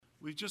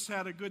We've just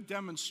had a good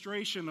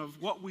demonstration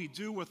of what we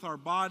do with our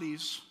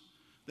bodies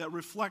that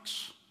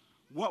reflects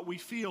what we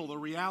feel, the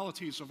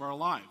realities of our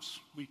lives.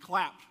 We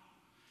clapped.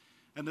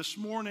 And this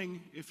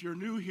morning, if you're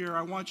new here,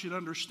 I want you to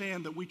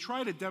understand that we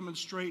try to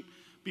demonstrate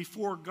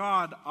before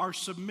God our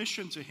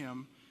submission to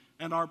Him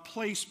and our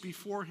place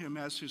before Him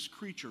as His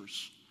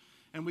creatures.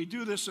 And we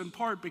do this in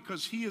part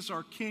because He is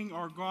our King,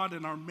 our God,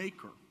 and our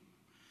Maker.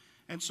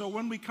 And so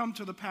when we come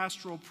to the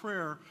pastoral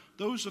prayer,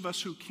 those of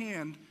us who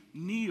can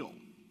kneel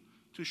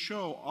to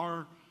show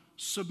our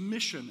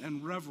submission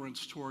and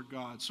reverence toward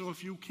God. So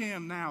if you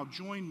can now,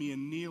 join me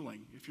in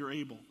kneeling, if you're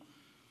able.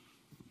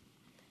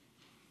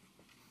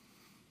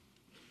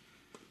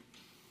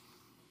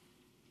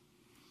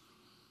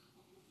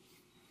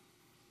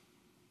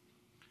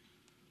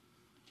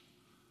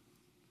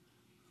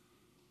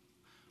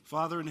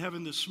 Father in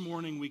heaven, this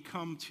morning we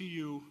come to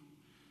you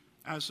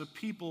as a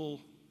people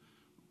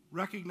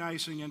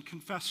recognizing and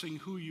confessing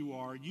who you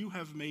are. You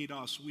have made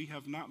us. We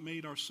have not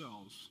made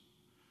ourselves.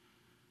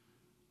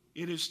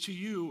 It is to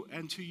you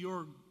and to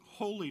your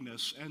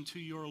holiness and to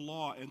your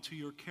law and to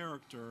your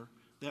character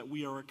that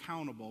we are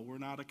accountable. We're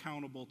not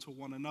accountable to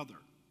one another.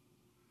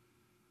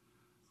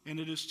 And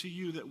it is to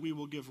you that we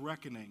will give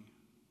reckoning.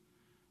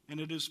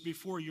 And it is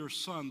before your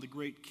Son, the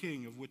great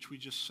King, of which we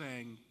just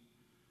sang,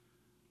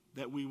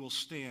 that we will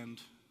stand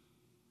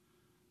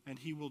and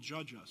He will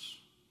judge us.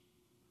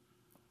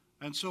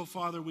 And so,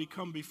 Father, we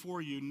come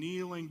before you,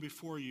 kneeling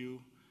before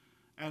you,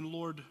 and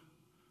Lord,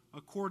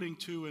 according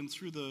to and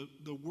through the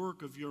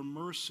work of your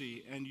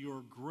mercy and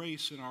your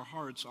grace in our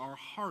hearts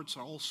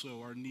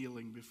also are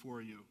kneeling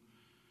before you.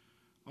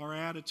 Our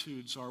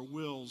attitudes, our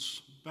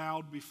wills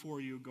bowed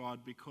before you, God,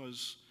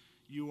 because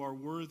you are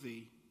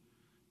worthy.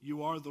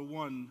 You are the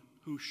one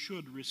who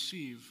should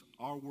receive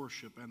our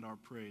worship and our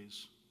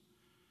praise.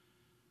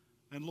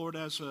 And Lord,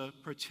 as a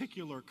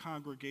particular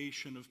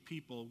congregation of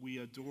people, we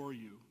adore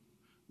you.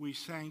 We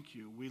thank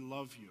you. We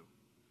love you.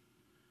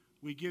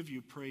 We give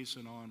you praise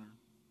and honor.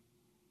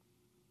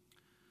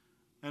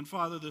 And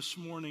Father, this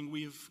morning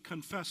we've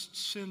confessed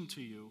sin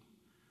to you,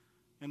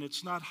 and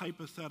it's not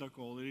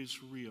hypothetical, it is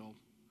real.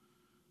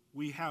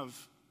 We have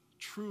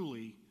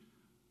truly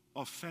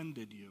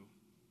offended you.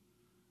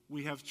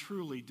 We have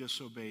truly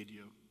disobeyed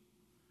you.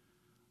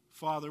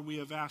 Father, we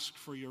have asked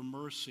for your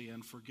mercy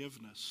and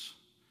forgiveness,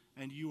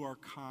 and you are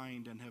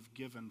kind and have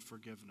given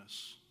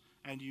forgiveness.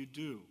 And you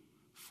do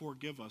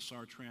forgive us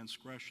our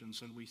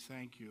transgressions, and we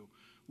thank you.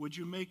 Would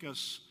you make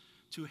us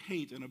to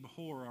hate and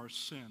abhor our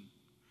sin,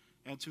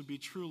 and to be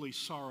truly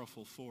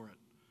sorrowful for it.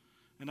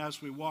 And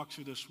as we walk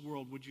through this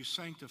world, would you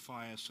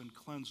sanctify us and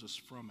cleanse us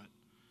from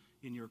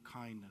it in your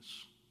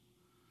kindness.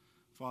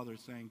 Father,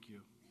 thank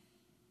you.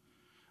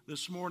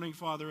 This morning,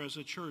 Father, as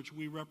a church,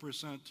 we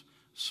represent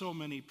so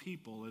many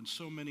people and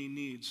so many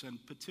needs and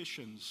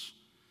petitions.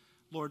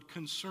 Lord,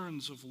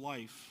 concerns of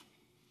life,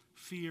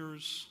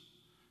 fears,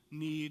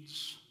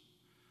 needs,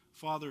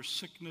 Father,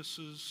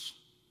 sicknesses,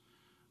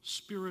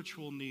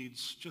 spiritual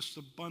needs, just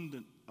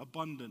abundant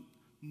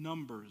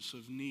numbers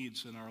of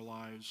needs in our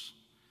lives.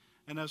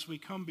 And as we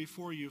come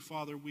before you,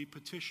 Father, we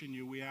petition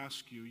you, we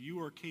ask you,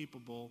 you are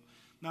capable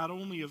not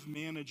only of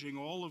managing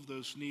all of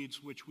those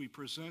needs which we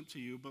present to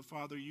you, but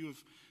Father, you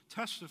have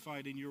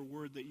testified in your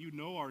word that you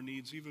know our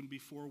needs even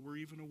before we're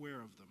even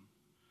aware of them.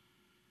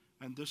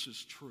 And this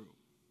is true.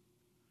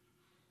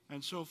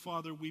 And so,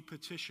 Father, we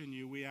petition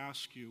you, we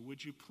ask you,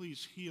 would you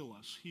please heal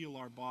us, heal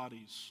our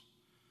bodies?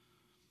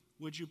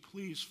 Would you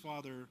please,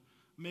 Father,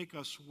 make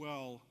us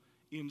well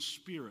in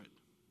spirit?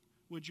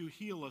 Would you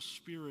heal us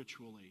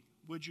spiritually?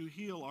 Would you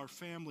heal our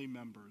family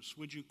members?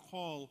 Would you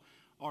call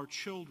our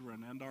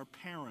children and our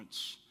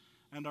parents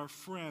and our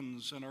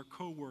friends and our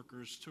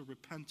co-workers to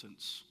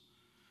repentance?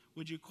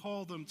 Would you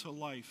call them to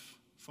life,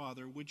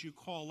 Father? Would you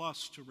call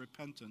us to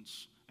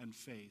repentance and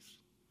faith?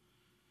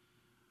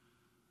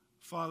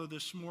 Father,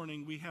 this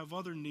morning we have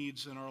other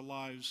needs in our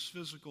lives,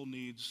 physical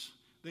needs,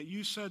 that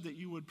you said that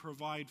you would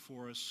provide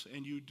for us,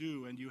 and you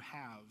do, and you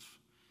have.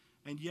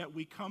 And yet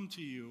we come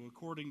to you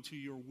according to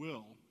your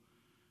will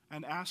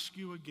and ask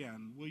you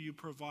again, will you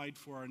provide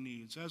for our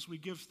needs? As we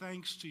give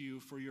thanks to you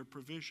for your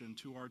provision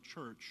to our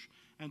church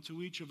and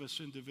to each of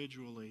us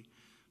individually,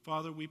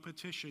 Father, we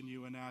petition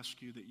you and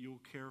ask you that you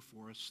will care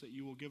for us, that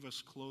you will give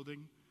us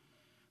clothing,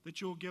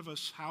 that you will give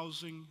us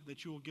housing,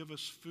 that you will give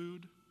us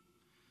food,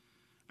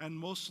 and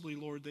mostly,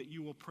 Lord, that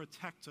you will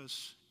protect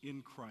us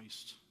in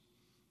Christ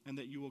and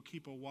that you will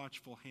keep a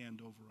watchful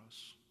hand over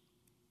us.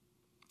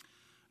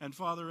 And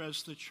Father,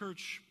 as the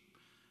church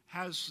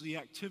has the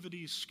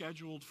activities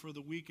scheduled for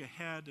the week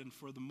ahead and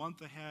for the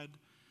month ahead,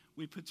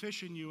 we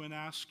petition you and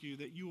ask you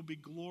that you will be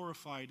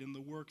glorified in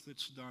the work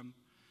that's done.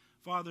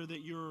 Father,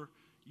 that your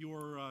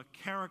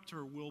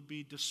character will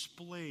be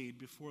displayed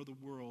before the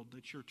world,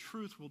 that your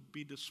truth will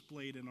be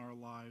displayed in our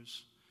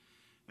lives.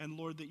 And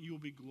Lord, that you will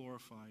be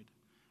glorified,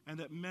 and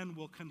that men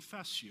will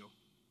confess you,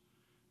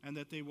 and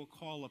that they will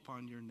call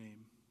upon your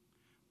name.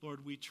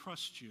 Lord, we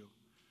trust you,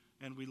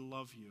 and we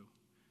love you,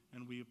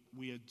 and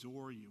we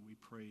adore you, we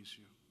praise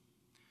you.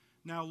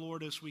 Now,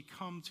 Lord, as we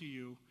come to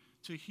you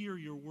to hear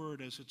your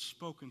word as it's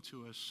spoken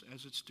to us,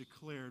 as it's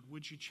declared.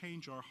 Would you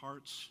change our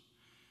hearts?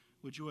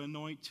 Would you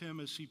anoint Tim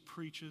as he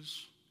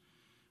preaches?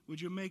 Would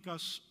you make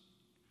us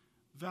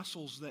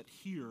vessels that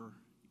hear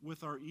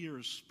with our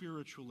ears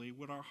spiritually?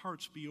 Would our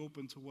hearts be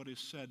open to what is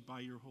said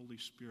by your Holy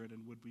Spirit,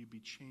 and would we be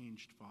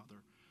changed,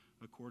 Father,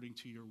 according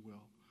to your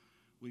will?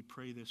 We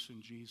pray this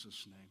in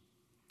Jesus'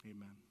 name.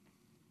 Amen.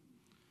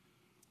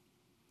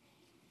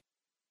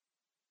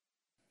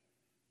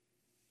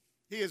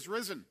 He is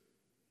risen.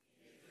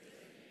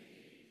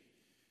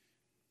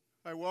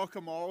 I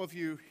welcome all of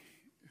you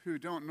who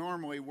don't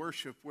normally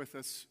worship with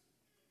us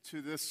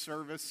to this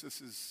service.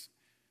 This is,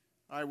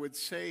 I would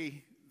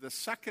say, the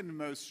second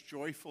most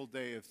joyful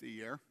day of the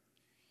year.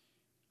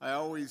 I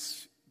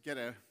always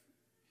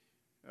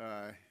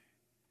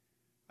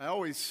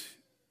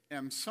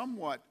am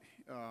somewhat,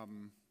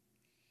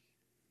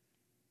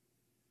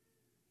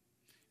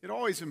 it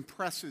always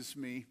impresses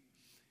me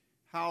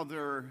how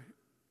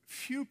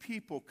few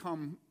people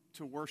come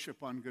to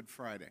worship on Good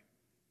Friday,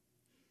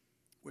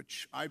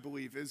 which I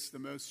believe is the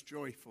most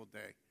joyful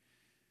day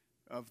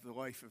of the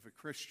life of a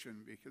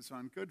Christian, because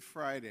on Good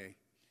Friday,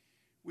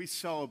 we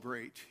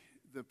celebrate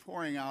the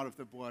pouring out of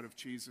the blood of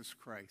Jesus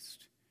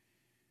Christ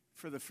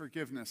for the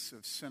forgiveness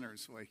of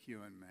sinners like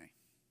you and me.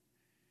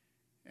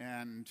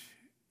 And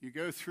you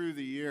go through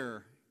the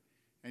year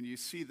and you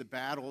see the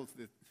battle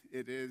that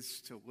it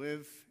is to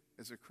live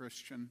as a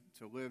Christian,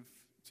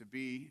 to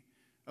be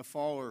a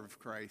follower of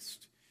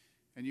Christ.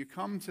 And you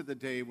come to the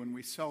day when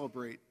we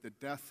celebrate the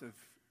death of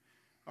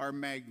our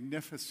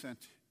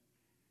magnificent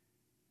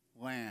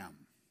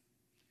Lamb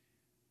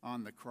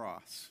on the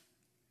cross.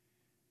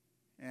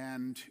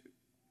 And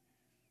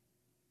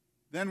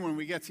then when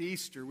we get to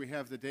Easter, we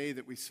have the day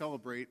that we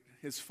celebrate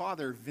his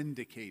Father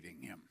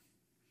vindicating him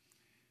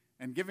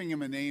and giving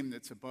him a name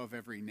that's above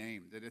every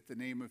name, that at the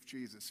name of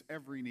Jesus,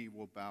 every knee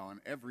will bow and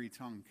every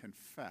tongue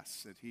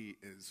confess that he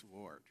is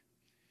Lord.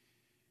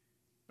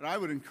 But I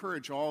would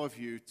encourage all of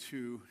you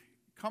to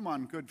come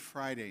on Good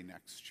Friday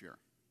next year.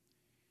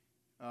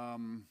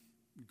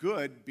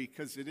 Good,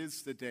 because it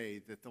is the day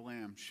that the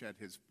Lamb shed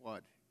his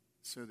blood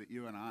so that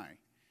you and I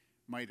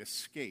might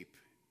escape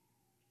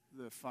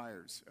the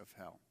fires of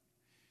hell.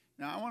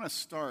 Now, I want to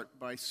start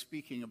by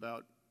speaking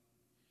about,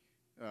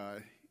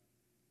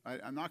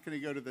 I'm not going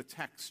to go to the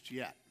text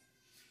yet.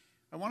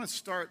 I want to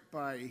start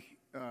by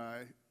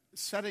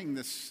setting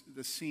the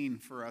scene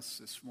for us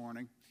this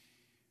morning.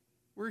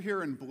 We're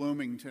here in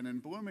Bloomington,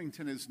 and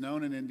Bloomington is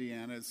known in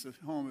Indiana as the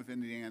home of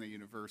Indiana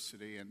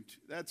University, and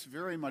that's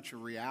very much a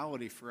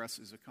reality for us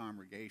as a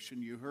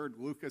congregation. You heard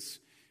Lucas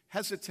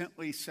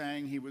hesitantly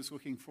saying he was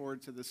looking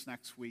forward to this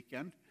next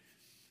weekend,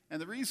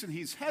 and the reason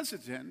he's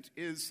hesitant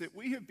is that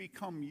we have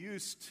become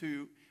used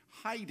to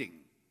hiding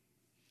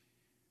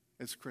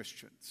as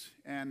Christians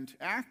and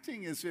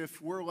acting as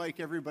if we're like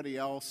everybody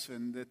else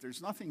and that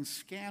there's nothing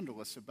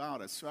scandalous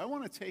about us. So I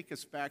want to take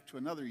us back to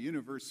another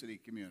university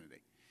community.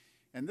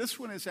 And this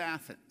one is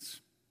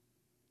Athens,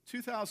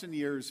 2,000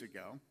 years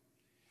ago.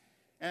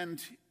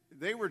 And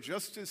they were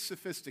just as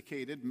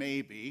sophisticated,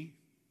 maybe,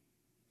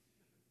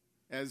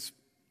 as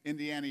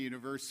Indiana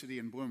University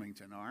and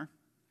Bloomington are.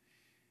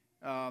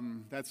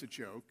 That's a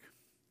joke.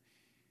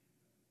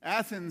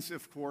 Athens,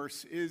 of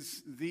course,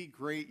 is the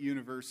great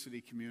university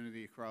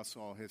community across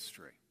all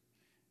history.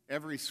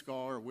 Every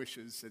scholar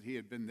wishes that he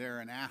had been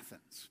there in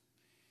Athens.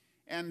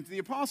 And the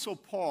Apostle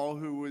Paul,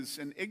 who was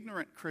an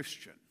ignorant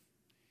Christian,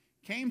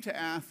 came to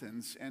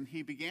Athens, and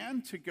he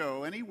began to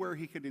go anywhere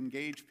he could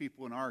engage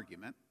people in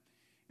argument,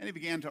 and he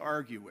began to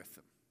argue with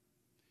them.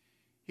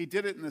 He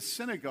did it in the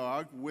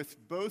synagogue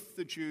with both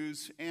the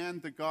Jews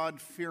and the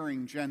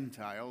God-fearing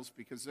Gentiles,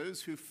 because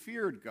those who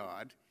feared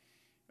God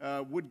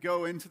would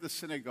go into the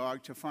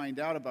synagogue to find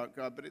out about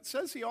God. But it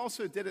says he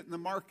also did it in the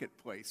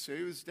marketplace. So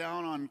he was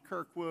down on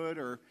Kirkwood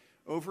or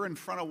over in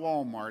front of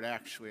Walmart,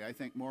 actually, I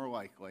think more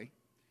likely.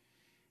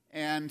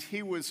 And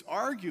he was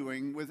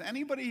arguing with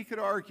anybody he could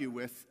argue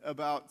with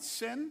about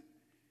sin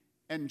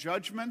and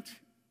judgment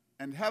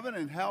and heaven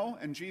and hell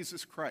and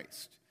Jesus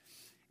Christ.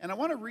 And I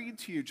want to read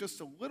to you just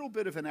a little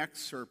bit of an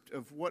excerpt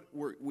of what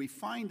we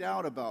find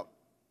out about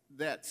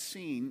that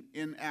scene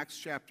in Acts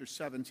chapter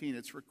 17.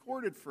 It's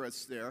recorded for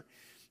us there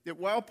that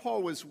while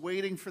Paul was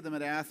waiting for them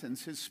at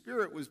Athens, his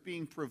spirit was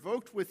being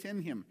provoked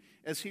within him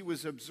as he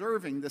was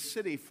observing the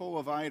city full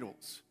of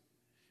idols.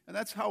 And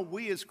that's how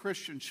we as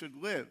Christians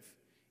should live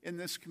in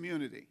this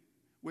community,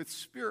 with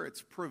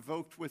spirits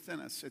provoked within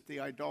us at the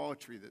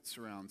idolatry that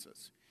surrounds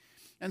us.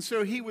 And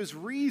so he was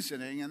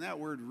reasoning, and that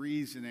word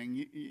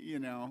reasoning,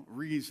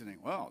 reasoning,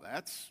 well,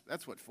 that's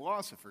what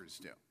philosophers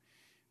do.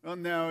 Well,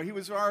 no, he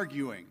was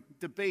arguing,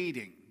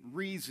 debating,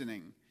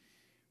 reasoning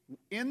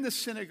in the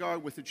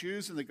synagogue with the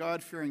Jews and the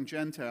God-fearing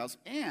Gentiles,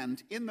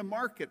 and in the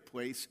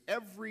marketplace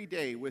every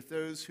day with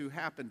those who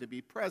happened to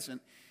be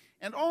present.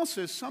 And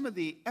also some of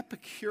the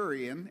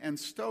Epicurean and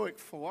Stoic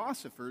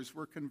philosophers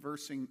were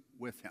conversing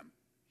with him.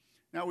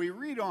 Now we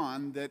read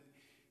on that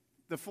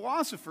the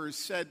philosophers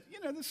said,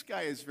 this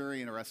guy is very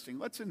interesting.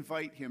 Let's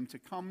invite him to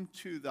come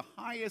to the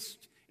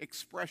highest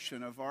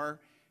expression of our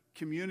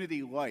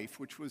community life,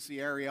 which was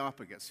the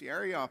Areopagus. The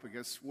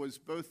Areopagus was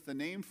both the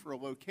name for a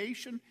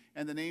location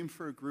and the name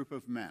for a group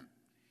of men.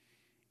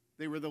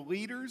 They were the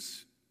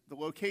leaders. The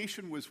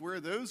location was where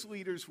those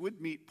leaders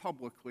would meet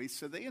publicly,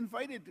 so they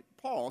invited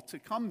Paul to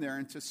come there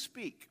and to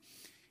speak.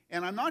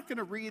 And I'm not going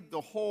to read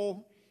the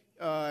whole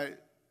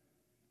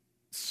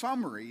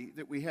summary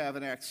that we have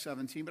in Acts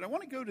 17, but I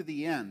want to go to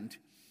the end,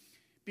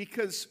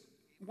 because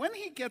when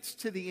he gets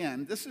to the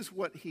end, this is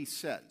what he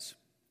says.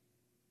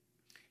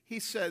 He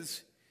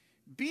says,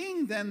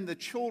 "Being then the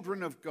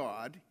children of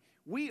God,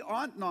 we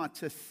ought not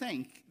to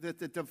think that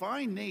the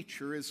divine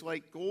nature is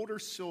like gold or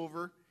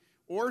silver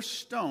or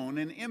stone,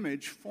 an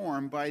image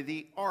formed by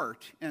the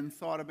art and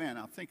thought of man."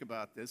 Now think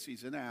about this.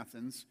 He's in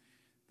Athens,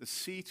 the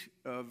seat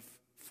of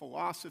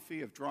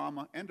philosophy, of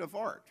drama, and of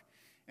art.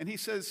 And he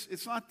says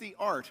it's not the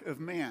art of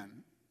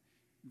man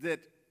that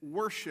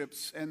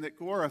worships and that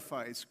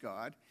glorifies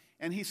God.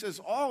 And he says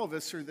all of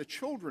us are the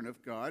children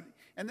of God.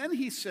 And then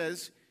he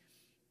says,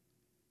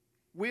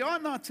 we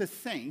ought not to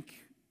think,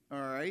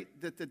 all right,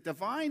 that the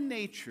divine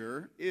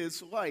nature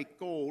is like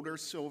gold or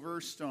silver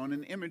or stone,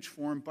 an image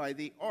formed by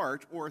the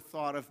art or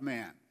thought of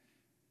man.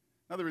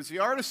 In other words, the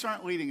artists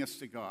aren't leading us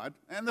to God,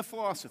 and the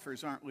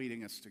philosophers aren't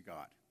leading us to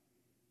God.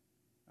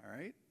 All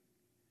right?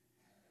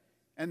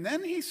 And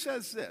then he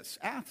says this,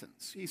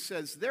 Athens, he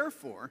says,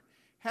 "Therefore,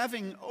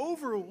 having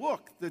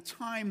overlooked the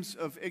times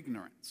of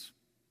ignorance."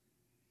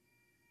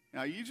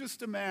 Now, you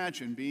just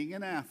imagine being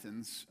in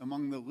Athens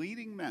among the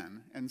leading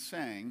men and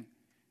saying,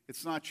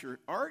 it's not your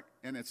art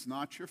and it's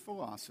not your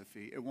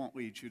philosophy. It won't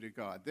lead you to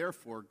God.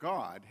 Therefore,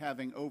 God,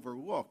 having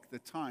overlooked the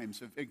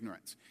times of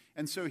ignorance.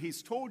 And so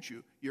he's told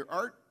you, your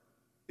art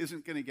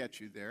isn't going to get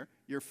you there,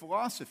 your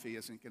philosophy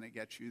isn't going to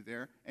get you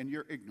there, and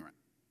you're ignorant.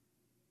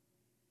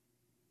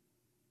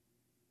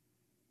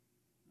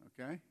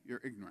 Okay?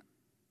 You're ignorant.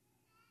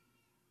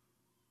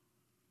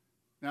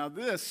 Now,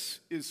 this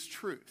is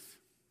truth.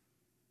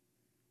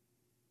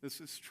 This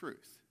is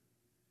truth.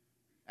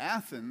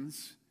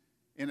 Athens,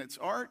 in its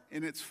art,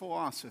 in its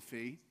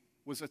philosophy,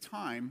 was a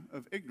time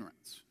of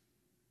ignorance.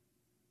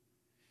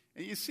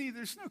 And you see,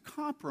 there's no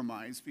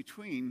compromise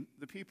between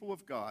the people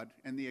of God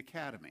and the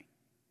academy.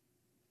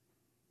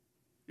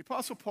 The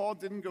Apostle Paul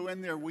didn't go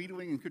in there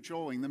wheedling and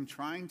cajoling them,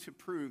 trying to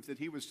prove that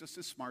he was just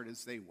as smart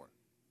as they were.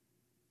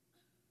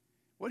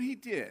 What he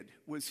did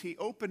was he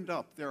opened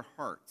up their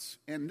hearts,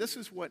 and this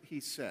is what he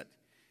said.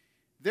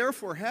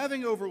 "Therefore,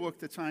 having overlooked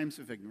the times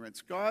of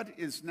ignorance, God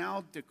is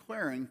now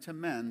declaring to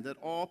men that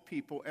all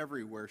people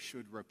everywhere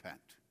should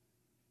repent."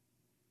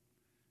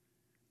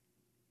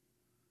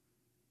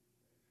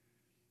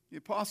 The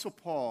Apostle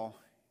Paul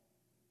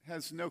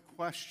has no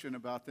question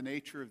about the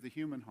nature of the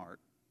human heart.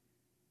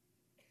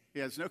 He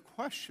has no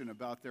question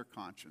about their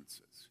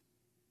consciences.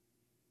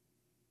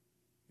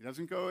 He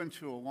doesn't go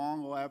into a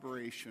long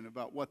elaboration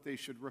about what they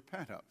should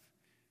repent of.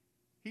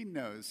 He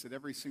knows that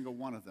every single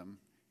one of them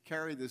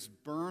carry this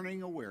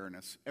burning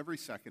awareness every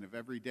second of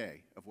every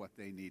day of what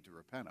they need to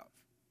repent of.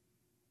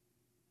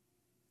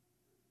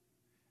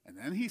 And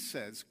then he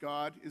says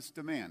God is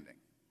demanding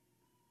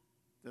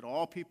that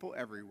all people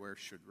everywhere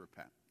should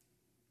repent.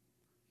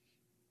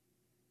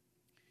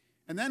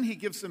 And then he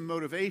gives them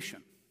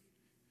motivation.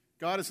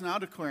 God is now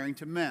declaring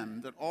to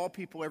men that all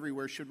people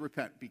everywhere should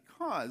repent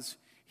because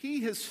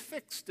he has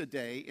fixed a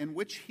day in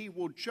which he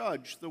will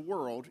judge the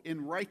world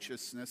in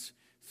righteousness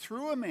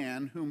through a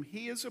man whom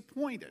he has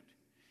appointed,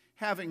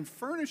 having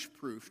furnished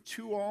proof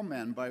to all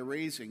men by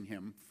raising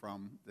him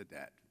from the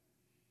dead.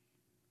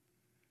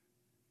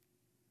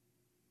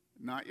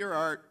 Not your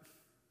art,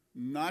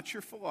 not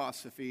your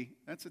philosophy.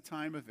 That's a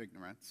time of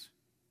ignorance.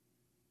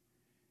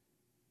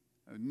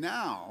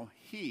 Now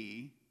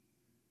he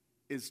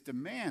is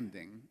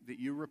demanding that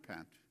you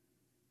repent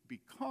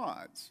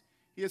because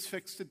he has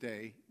fixed a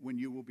day when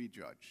you will be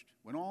judged,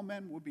 when all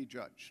men will be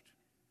judged.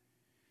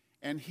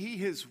 And he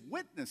has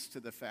witnessed to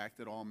the fact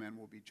that all men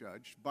will be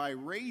judged by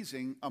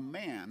raising a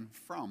man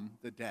from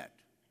the dead.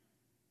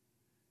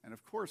 And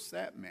of course,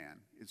 that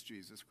man is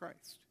Jesus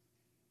Christ,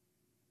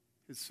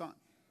 his son.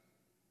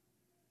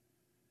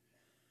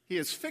 He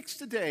has fixed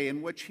a day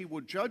in which he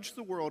will judge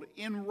the world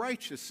in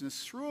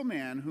righteousness through a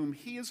man whom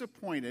he has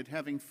appointed,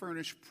 having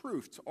furnished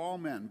proof to all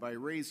men by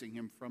raising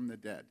him from the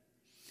dead.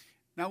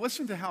 Now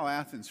listen to how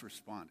Athens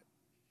responded.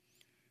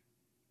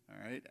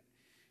 All right.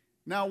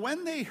 Now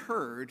when they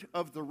heard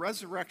of the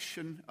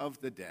resurrection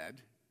of the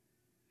dead,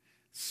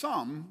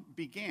 some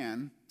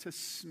began to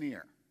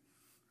sneer.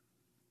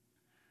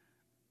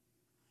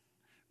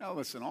 Now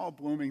listen, all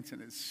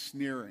Bloomington is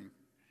sneering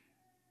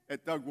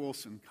at Doug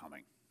Wilson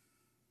coming.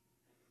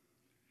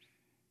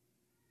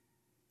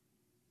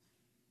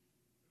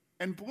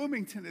 And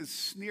Bloomington has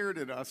sneered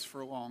at us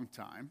for a long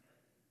time.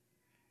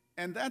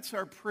 And that's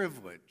our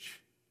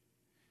privilege.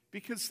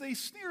 Because they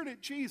sneered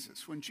at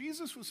Jesus. When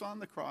Jesus was on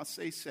the cross,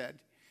 they said,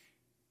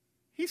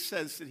 he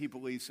says that he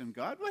believes in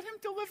God, let him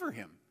deliver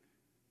him.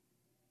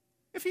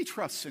 If he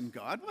trusts in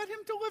God, let him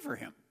deliver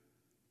him.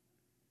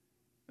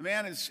 The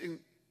man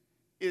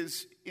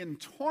is in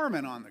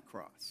torment on the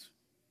cross.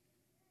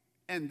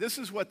 And this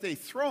is what they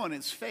throw in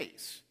his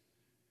face.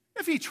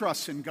 If he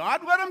trusts in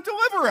God, let him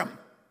deliver him.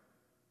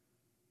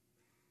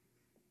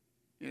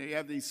 You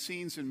have these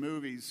scenes in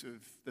movies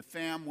of the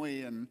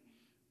family and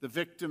the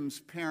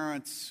victim's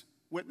parents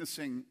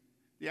witnessing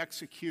the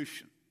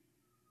execution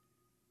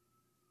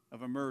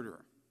of a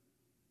murderer.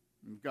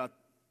 You've got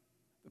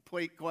the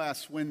plate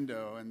glass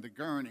window and the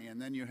gurney,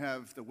 and then you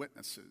have the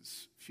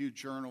witnesses, a few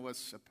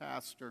journalists, a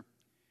pastor.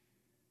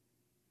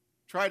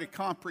 Try to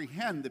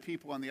comprehend the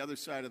people on the other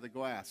side of the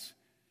glass.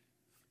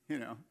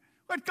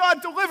 Let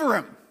God deliver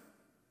him.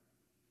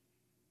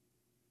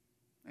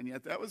 And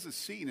yet that was a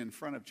scene in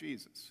front of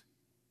Jesus.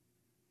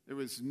 There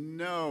was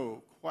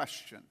no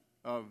question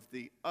of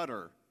the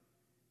utter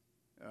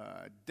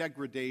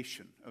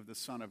degradation of the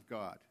Son of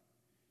God,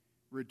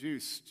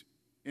 reduced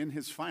in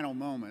his final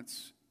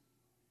moments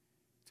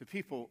to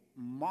people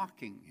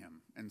mocking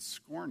him and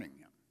scorning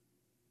him.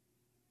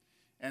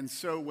 And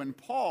so when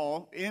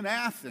Paul, in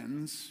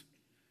Athens,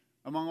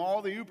 among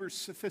all the uber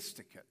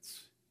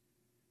sophisticates,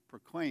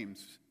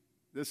 proclaims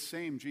this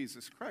same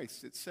Jesus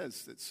Christ, it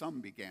says that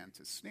some began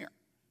to sneer.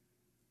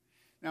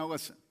 Now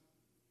listen.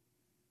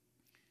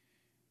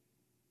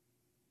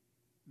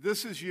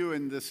 This is you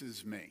and this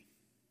is me.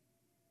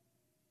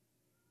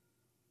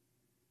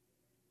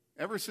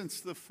 Ever since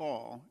the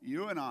fall,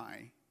 you and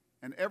I,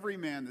 and every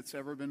man that's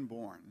ever been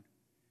born,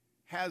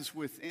 has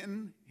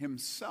within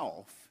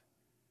himself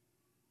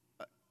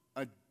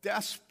a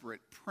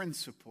desperate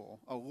principle,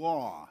 a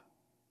law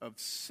of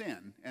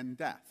sin and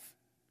death.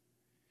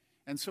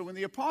 And so when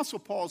the Apostle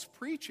Paul's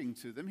preaching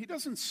to them, he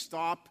doesn't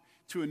stop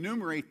to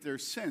enumerate their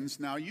sins.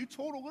 Now, you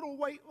told a little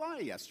white lie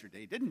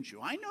yesterday, didn't you?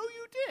 I know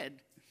you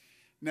did.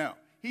 No,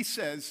 he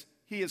says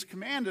he has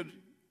commanded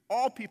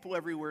all people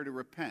everywhere to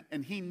repent.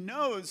 And he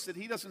knows that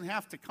he doesn't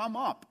have to come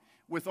up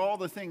with all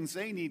the things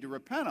they need to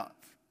repent of.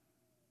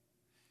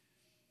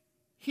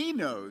 He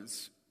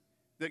knows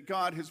that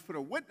God has put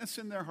a witness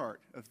in their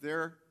heart of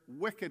their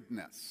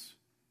wickedness,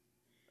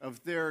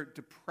 of their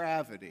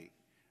depravity,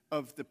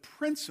 of the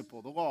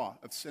principle, the law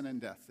of sin and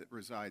death that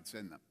resides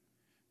in them.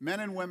 Men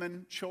and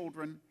women,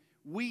 children,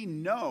 we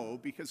know,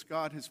 because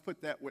God has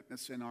put that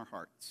witness in our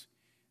hearts,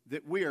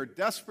 that we are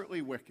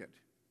desperately wicked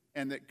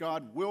and that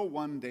God will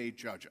one day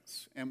judge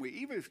us. And we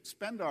either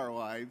spend our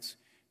lives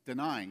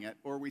denying it,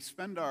 or we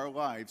spend our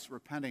lives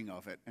repenting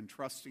of it and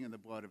trusting in the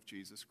blood of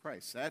Jesus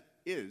Christ. That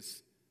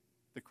is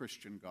the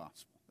Christian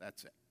gospel.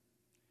 That's it.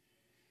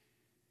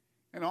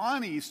 And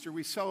on Easter,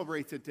 we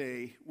celebrate the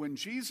day when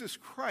Jesus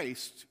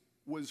Christ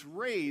was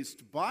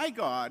raised by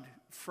God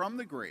from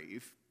the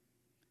grave,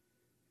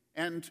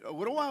 and a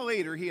little while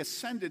later, he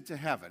ascended to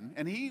heaven,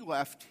 and he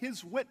left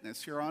his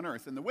witness here on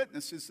earth, and the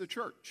witness is the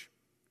church.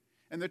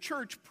 And the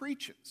church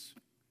preaches.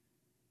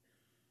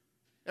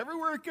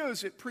 Everywhere it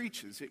goes, it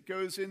preaches. It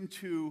goes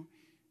into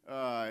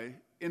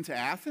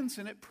Athens,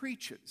 and it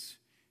preaches.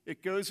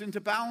 It goes into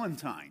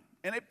Ballantine,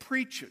 and it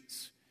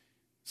preaches.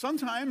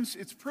 Sometimes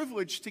it's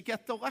privileged to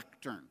get the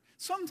lectern,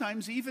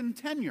 sometimes even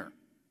tenure.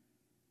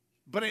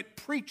 But it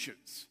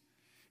preaches.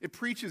 It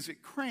preaches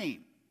at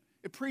Crane.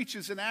 It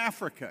preaches in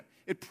Africa.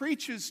 It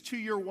preaches to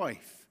your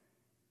wife.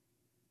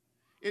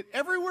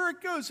 Everywhere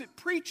it goes, it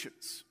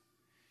preaches.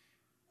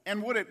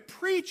 And what it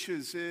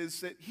preaches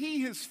is that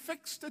he has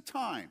fixed a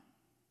time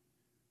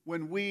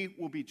when we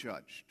will be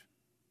judged.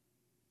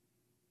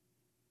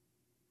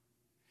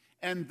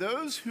 And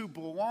those who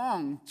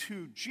belong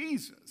to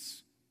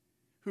Jesus,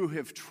 who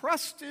have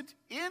trusted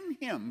in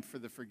him for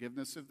the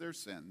forgiveness of their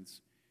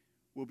sins,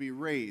 will be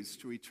raised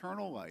to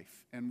eternal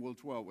life and will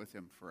dwell with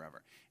him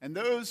forever. And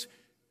those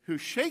who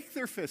shake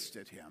their fist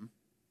at him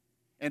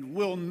and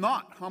will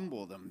not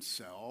humble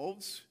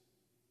themselves,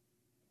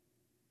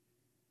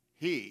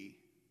 he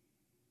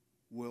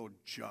will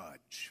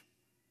judge.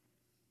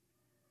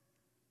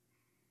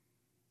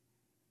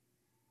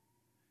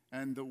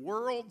 And the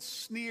world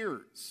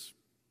sneers.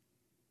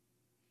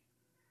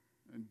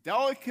 And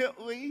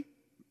delicately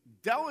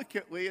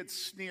it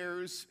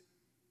sneers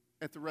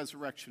at the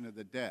resurrection of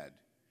the dead.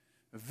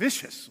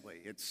 Viciously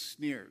it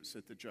sneers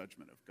at the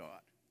judgment of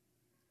God.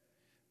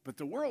 But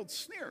the world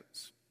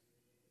sneers.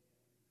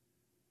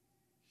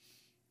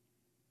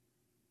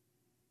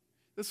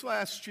 This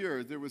last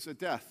year, there was a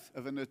death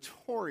of a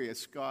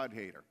notorious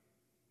God-hater.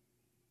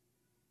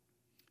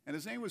 And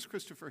his name was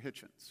Christopher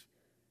Hitchens.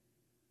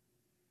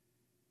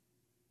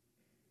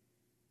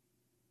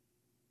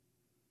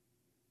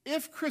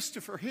 If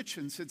Christopher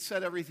Hitchens had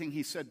said everything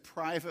he said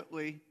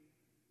privately,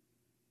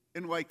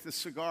 in like the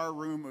cigar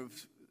room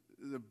of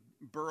the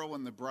Burl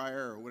and the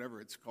Briar, or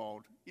whatever it's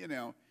called,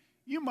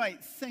 you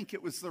might think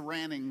it was the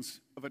rantings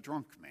of a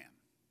drunk man.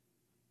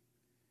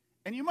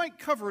 And you might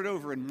cover it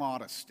over in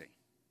modesty.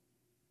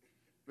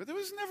 But there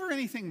was never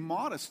anything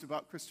modest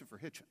about Christopher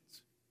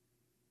Hitchens.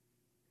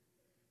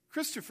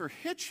 Christopher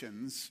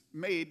Hitchens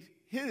made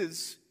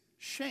his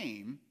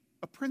shame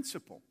a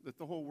principle that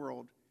the whole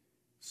world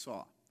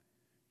saw.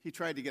 He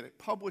tried to get it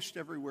published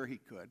everywhere he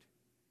could.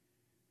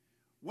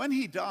 When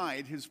he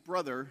died, his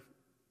brother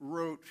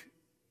wrote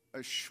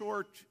a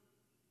short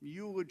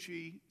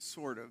eulogy,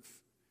 sort of,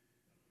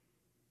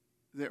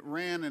 that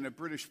ran in a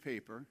British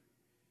paper.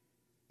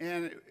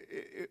 And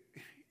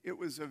it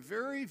was a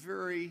very,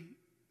 very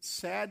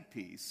sad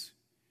piece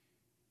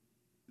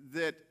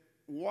that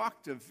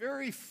walked a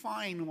very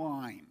fine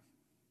line,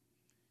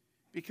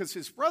 because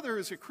his brother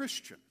is a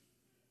Christian,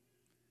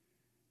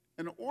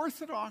 an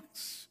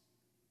Orthodox,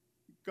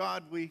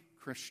 godly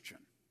Christian.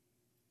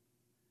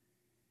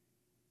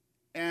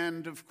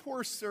 And of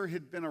course, there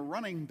had been a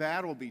running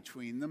battle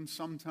between them.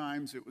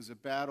 Sometimes it was a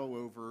battle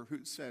over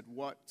who said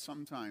what.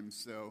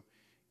 Sometimes, though,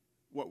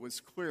 what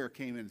was clear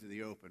came into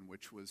the open,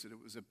 which was that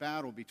it was a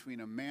battle between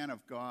a man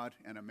of God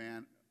and a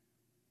man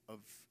of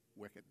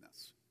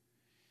wickedness.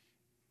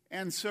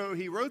 And so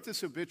he wrote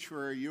this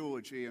obituary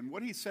eulogy, and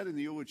what he said in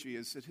the eulogy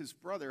is that his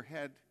brother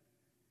had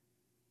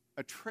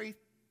a trait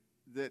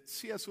that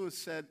C.S. Lewis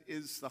said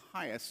is the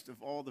highest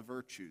of all the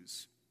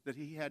virtues, that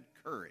he had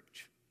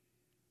courage.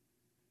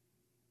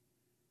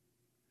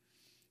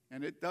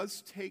 And it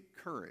does take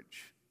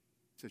courage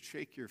to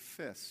shake your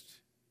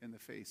fist in the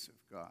face of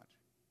God.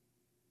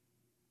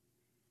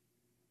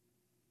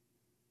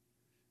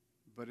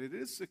 But it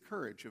is the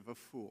courage of a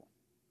fool.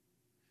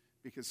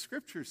 Because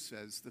Scripture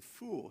says the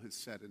fool has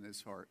said in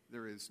his heart,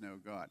 there is no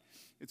God.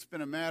 It's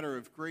been a matter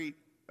of great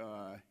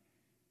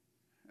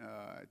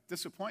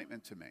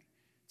disappointment to me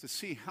to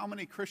see how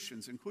many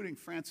Christians, including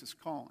Francis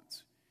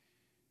Collins,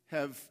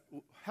 have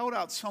held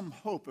out some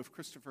hope of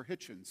Christopher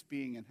Hitchens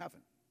being in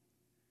heaven,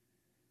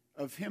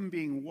 of him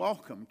being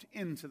welcomed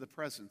into the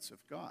presence of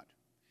God.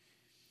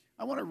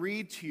 I want to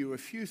read to you a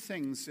few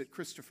things that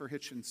Christopher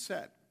Hitchens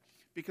said,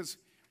 because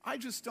I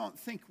just don't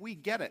think we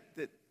get it,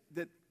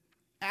 that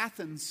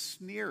Athens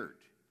sneered.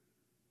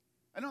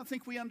 I don't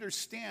think we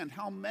understand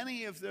how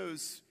many of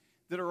those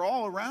that are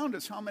all around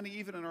us, how many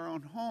even in our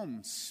own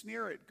homes,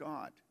 sneer at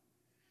God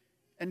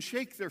and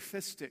shake their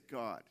fist at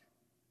God.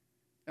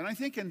 And I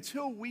think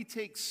until we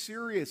take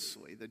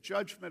seriously the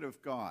judgment of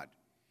God,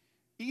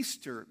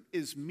 Easter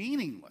is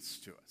meaningless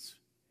to us.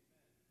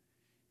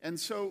 And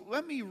so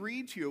let me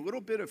read to you a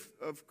little bit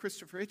of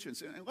Christopher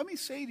Hitchens. And let me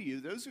say to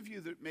you, those of you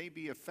that may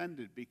be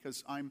offended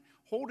because I'm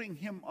holding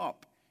him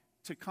up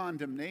to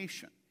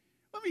condemnation,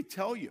 let me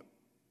tell you,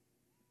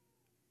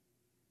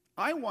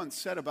 I once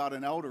said about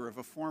an elder of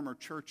a former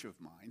church of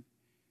mine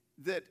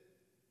that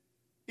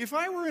if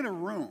I were in a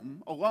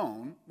room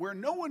alone where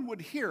no one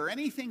would hear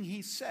anything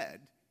he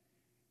said,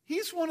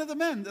 he's one of the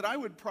men that I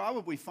would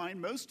probably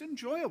find most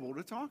enjoyable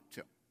to talk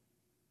to.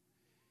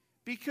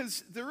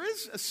 Because there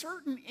is a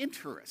certain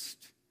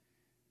interest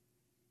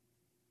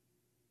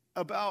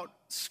about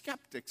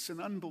skeptics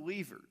and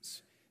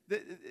unbelievers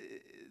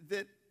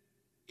that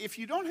if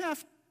you don't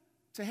have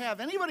to have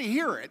anybody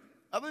hear it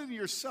other than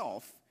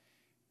yourself,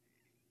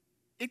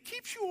 it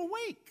keeps you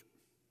awake.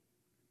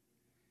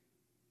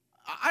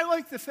 I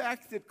like the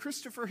fact that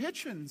Christopher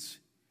Hitchens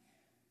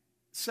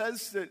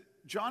says that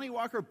Johnny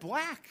Walker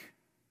Black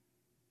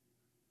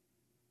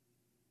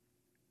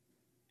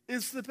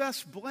is the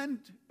best blend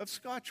of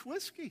Scotch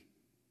whiskey.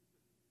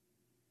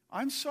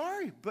 I'm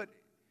sorry, but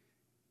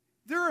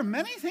there are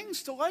many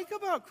things to like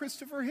about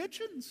Christopher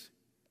Hitchens.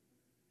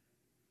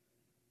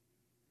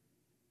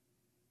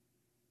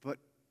 But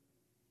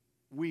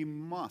we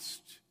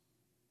must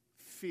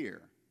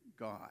fear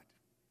God.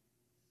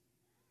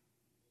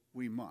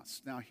 We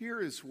must. Now,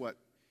 here is what,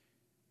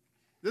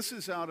 this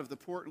is out of the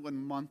Portland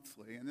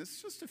Monthly, and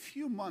it's just a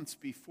few months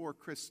before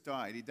Chris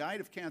died. He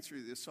died of cancer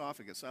of the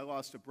esophagus. I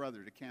lost a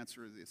brother to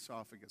cancer of the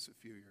esophagus a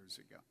few years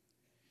ago.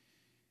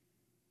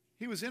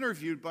 He was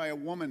interviewed by a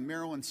woman,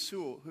 Marilyn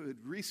Sewell, who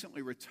had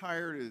recently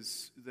retired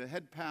as the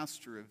head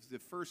pastor of the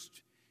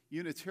First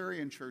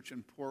Unitarian Church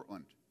in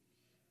Portland.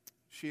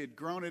 She had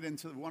grown it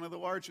into one of the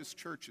largest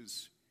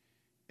churches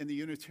in the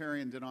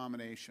Unitarian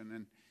denomination.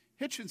 And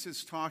Hitchens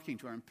is talking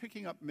to her. I'm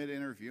picking up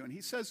mid-interview, and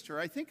he says to her,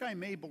 I think I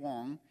may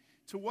belong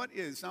to what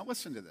is, now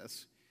listen to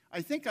this,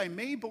 I think I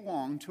may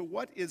belong to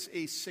what is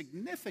a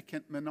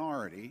significant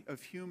minority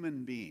of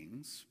human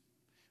beings.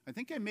 I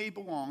think I may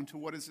belong to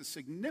what is a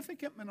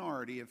significant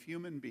minority of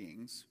human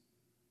beings,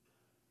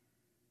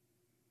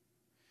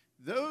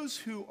 those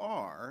who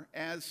are,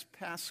 as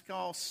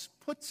Pascal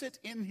puts it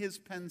in his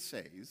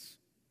Pensées,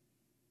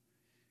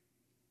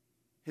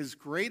 his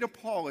great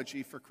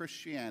apology for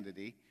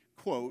Christianity,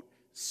 quote,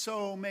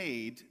 so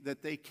made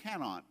that they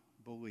cannot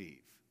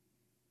believe.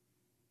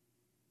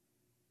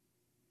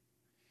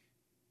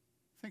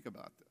 Think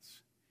about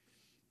this.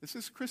 This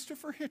is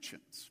Christopher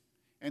Hitchens,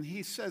 and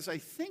he says, I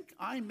think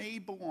I may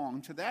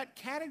belong to that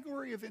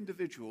category of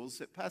individuals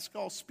that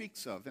Pascal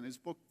speaks of in his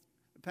book,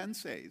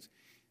 Pensées,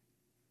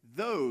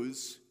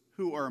 those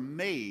who are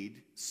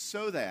made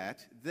so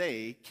that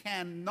they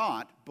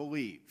cannot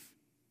believe.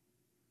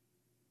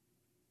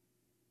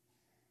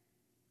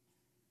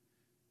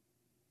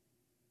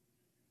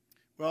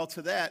 Well,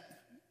 to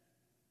that,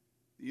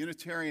 the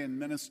Unitarian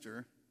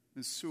minister,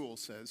 Ms. Sewell,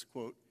 says,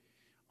 quote,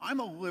 I'm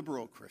a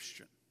liberal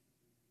Christian,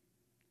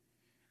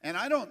 and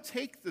I don't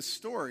take the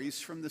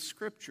stories from the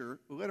Scripture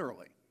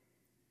literally.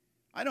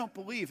 I don't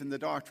believe in the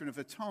doctrine of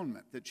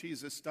atonement, that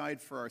Jesus died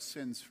for our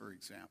sins, for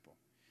example.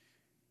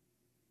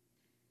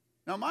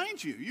 Now,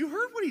 mind you, you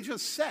heard what he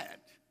just said.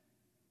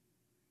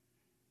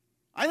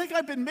 I think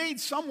I've been made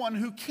someone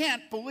who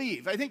can't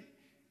believe. I think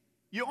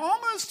you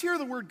almost hear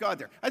the word God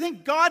there. I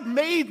think God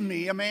made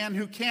me a man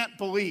who can't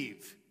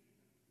believe.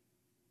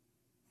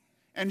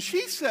 And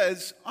she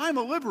says, I'm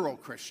a liberal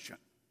Christian.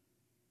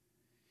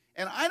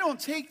 And I don't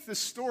take the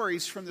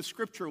stories from the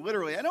scripture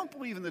literally. I don't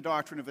believe in the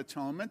doctrine of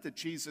atonement, that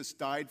Jesus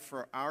died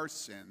for our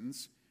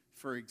sins,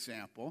 for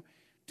example.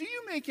 Do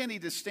you make any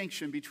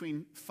distinction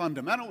between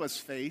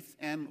fundamentalist faith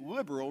and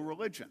liberal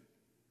religion?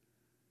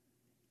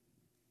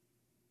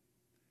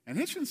 And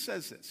Hitchens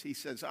says this. He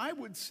says, I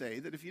would say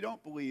that if you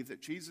don't believe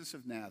that Jesus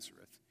of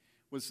Nazareth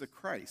was the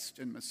Christ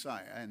and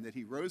Messiah, and that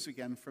he rose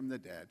again from the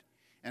dead,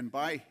 and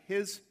by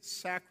his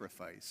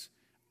sacrifice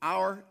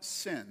our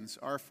sins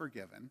are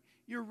forgiven,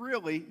 you're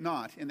really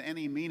not, in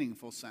any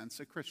meaningful sense,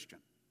 a Christian.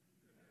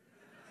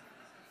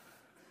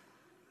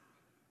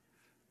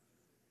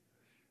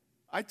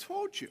 I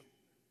told you,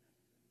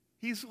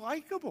 he's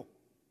likable.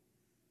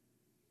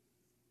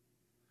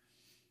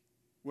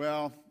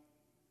 Well,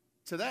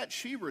 to that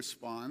she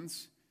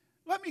responds,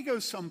 let me go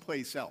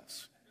someplace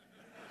else.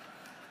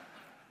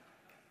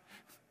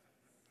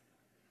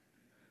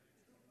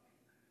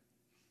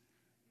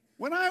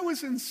 When I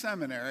was in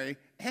seminary,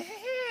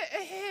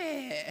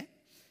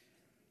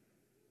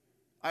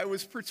 I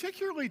was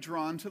particularly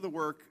drawn to the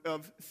work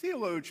of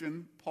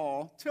theologian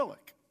Paul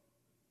Tillich.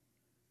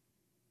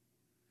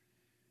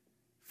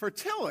 For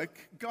Tillich,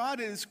 God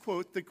is,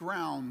 quote, the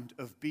ground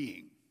of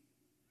being,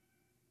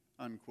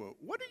 unquote.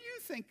 What do you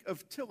think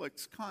of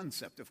Tillich's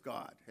concept of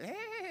God?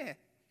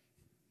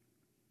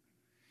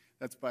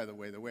 That's, by the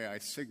way I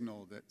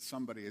signal that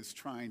somebody is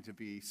trying to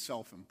be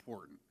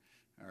self-important,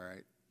 all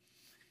right?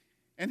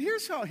 And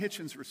here's how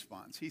Hitchens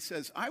responds. He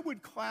says, I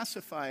would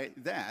classify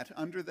that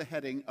under the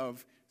heading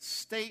of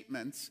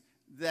statements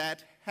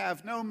that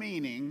have no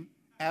meaning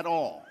at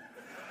all.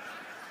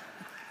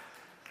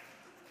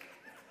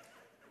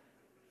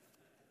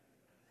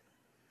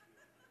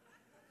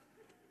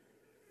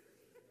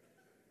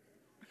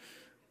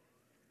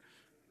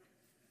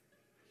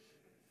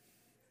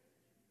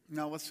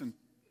 Now listen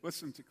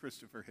to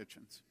Christopher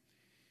Hitchens.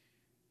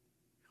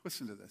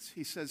 Listen to this.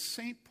 He says,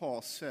 St.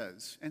 Paul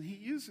says, and he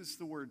uses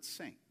the word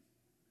saint.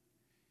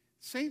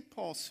 St.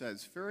 Paul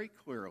says very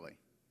clearly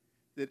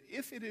that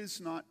if it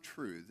is not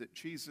true that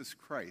Jesus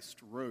Christ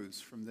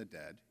rose from the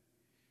dead,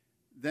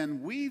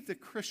 then we, the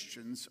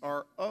Christians,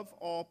 are of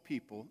all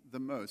people the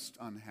most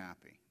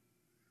unhappy.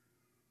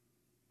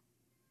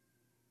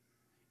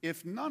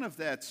 If none of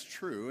that's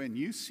true, and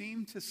you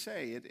seem to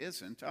say it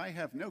isn't, I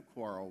have no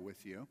quarrel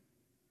with you.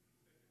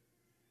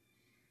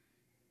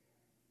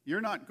 You're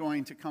not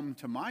going to come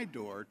to my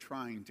door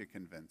trying to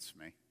convince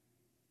me.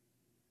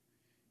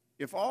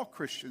 If all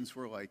Christians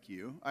were like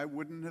you, I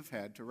wouldn't have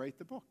had to write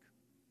the book.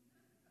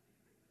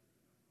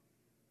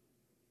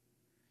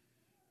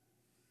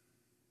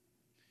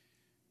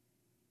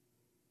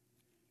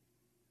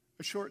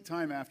 A short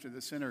time after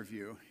this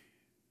interview,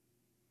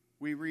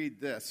 we read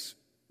this,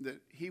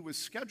 that he was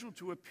scheduled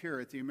to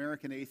appear at the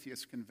American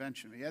Atheist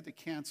Convention. He had to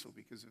cancel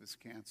because of his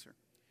cancer.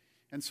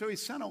 And so he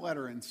sent a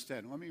letter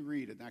instead. Let me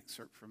read an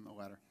excerpt from the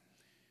letter.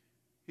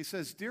 He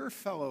says, Dear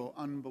fellow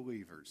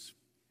unbelievers,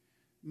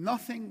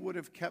 nothing would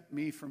have kept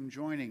me from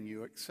joining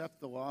you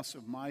except the loss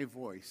of my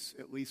voice,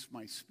 at least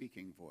my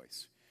speaking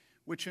voice,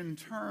 which in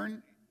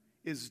turn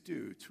is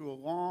due to a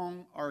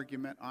long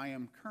argument I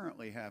am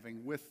currently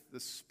having with the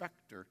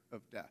specter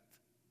of death.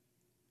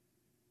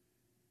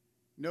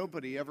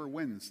 Nobody ever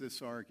wins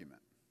this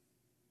argument,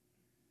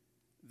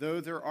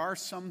 though there are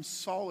some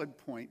solid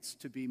points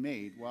to be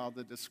made while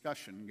the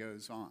discussion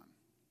goes on.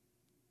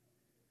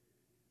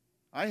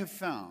 I have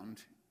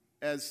found,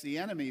 as the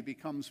enemy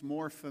becomes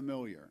more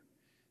familiar,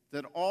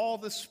 that all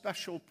the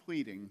special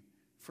pleading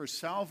for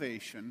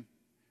salvation,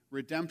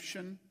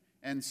 redemption,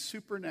 and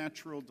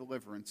supernatural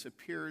deliverance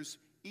appears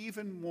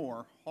even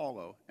more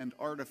hollow and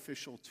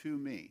artificial to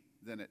me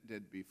than it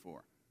did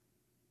before.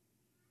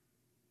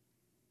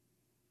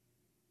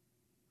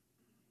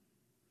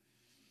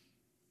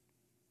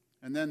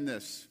 And then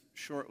this,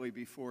 shortly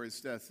before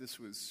his death, this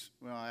was,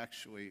 well,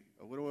 actually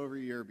a little over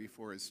a year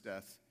before his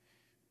death,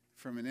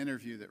 from an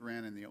interview that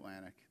ran in the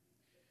Atlantic.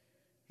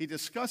 He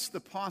discussed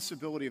the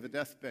possibility of a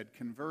deathbed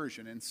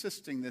conversion,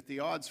 insisting that the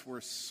odds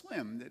were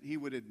slim that he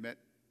would admit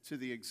to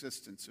the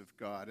existence of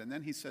God. And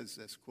then he says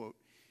this, quote,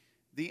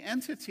 the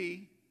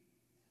entity,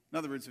 in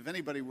other words, if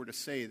anybody were to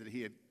say that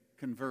he had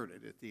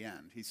converted at the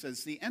end, he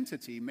says, the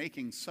entity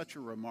making such a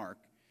remark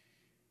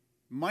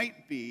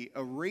might be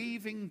a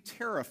raving,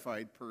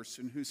 terrified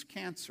person whose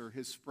cancer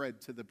has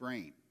spread to the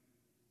brain.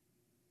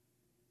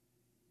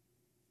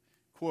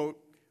 Quote,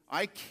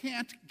 I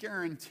can't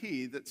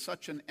guarantee that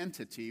such an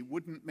entity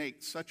wouldn't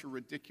make such a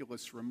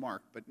ridiculous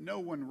remark, but no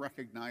one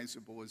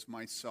recognizable as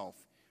myself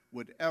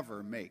would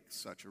ever make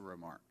such a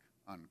remark,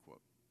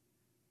 unquote.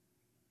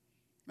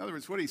 In other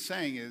words, what he's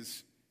saying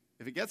is,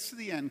 if it gets to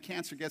the end,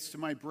 cancer gets to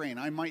my brain,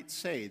 I might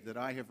say that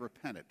I have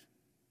repented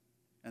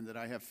and that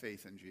I have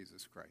faith in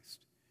Jesus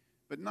Christ.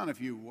 But none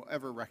of you will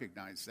ever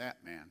recognize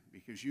that man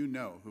because you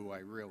know who I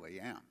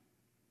really am.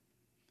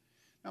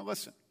 Now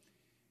listen.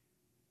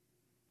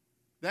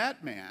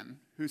 that man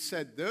who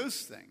said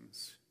those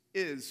things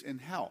is in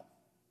hell.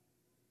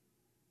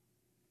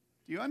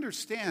 Do you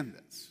understand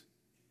this?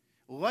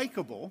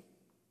 Likeable,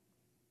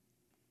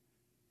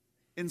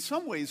 in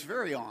some ways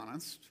very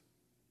honest,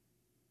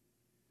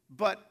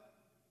 but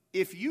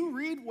if you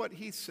read what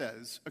he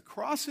says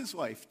across his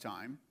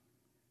lifetime,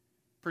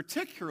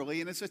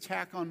 particularly in his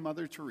attack on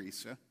Mother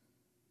Teresa,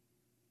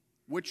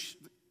 which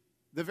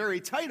the very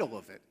title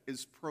of it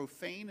is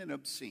profane and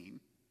obscene,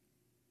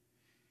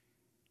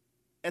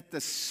 at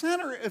the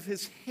center of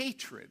his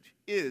hatred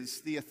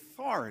is the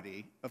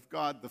authority of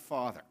God the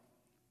Father.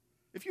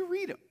 If you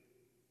read him,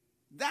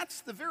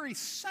 that's the very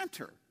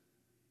center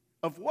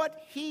of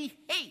what he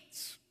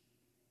hates,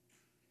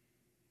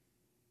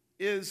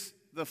 is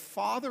the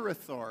Father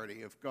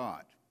authority of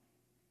God.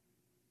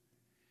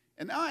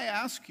 And now I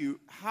ask you,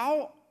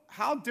 how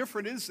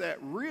different is that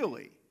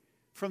really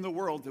from the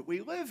world that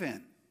we live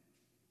in?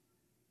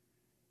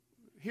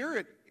 Here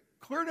at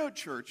Clear Note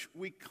Church,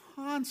 we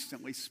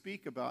constantly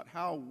speak about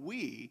how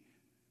we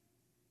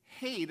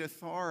hate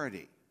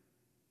authority.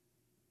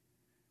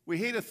 We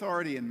hate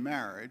authority in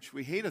marriage.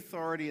 We hate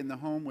authority in the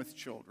home with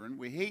children.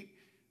 We hate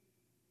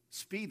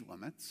speed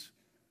limits.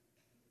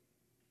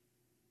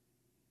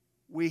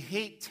 We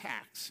hate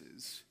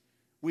taxes.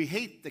 We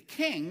hate the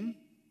king.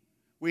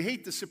 We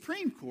hate the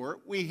Supreme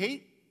Court. We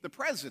hate the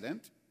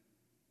president.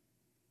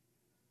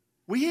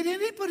 We hate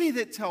anybody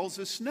that tells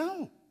us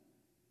no.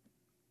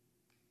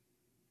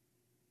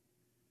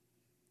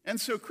 And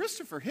so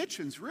Christopher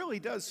Hitchens really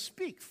does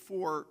speak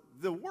for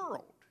the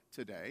world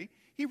today.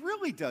 He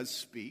really does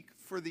speak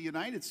for the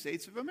United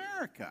States of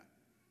America.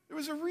 There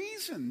was a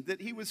reason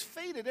that he was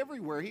feted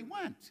everywhere he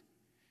went.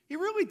 He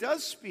really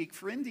does speak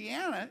for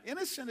Indiana,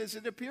 innocent as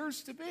it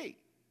appears to be.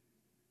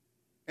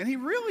 And he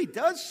really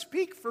does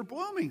speak for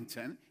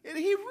Bloomington, and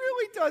he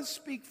really does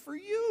speak for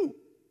you.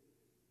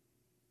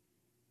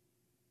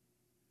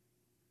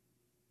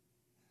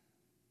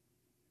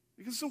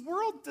 Because the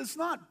world does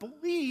not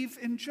believe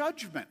in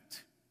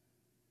judgment.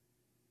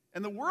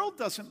 And the world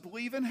doesn't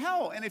believe in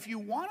hell. And if you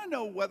want to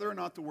know whether or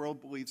not the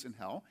world believes in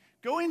hell,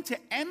 go into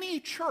any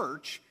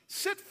church,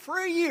 sit for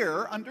a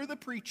year under the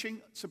preaching,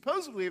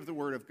 supposedly of the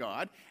Word of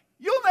God.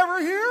 You'll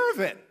never hear of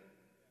it.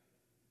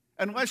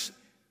 Unless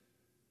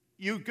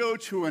you go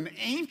to an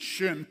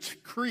ancient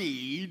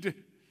creed.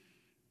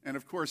 And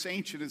of course,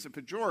 ancient is a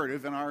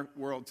pejorative in our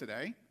world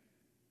today.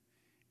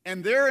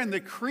 And there in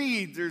the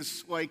creed,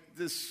 there's like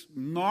this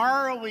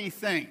gnarly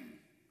thing.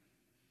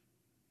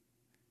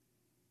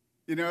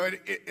 You know,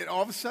 it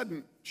all of a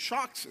sudden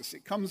shocks us.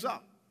 It comes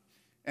up.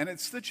 And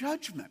it's the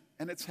judgment.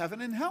 And it's heaven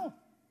and hell.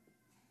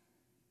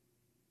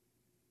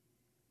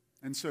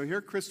 And so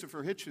here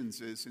Christopher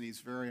Hitchens is, and he's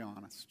very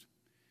honest.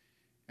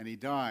 And he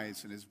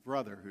dies, and his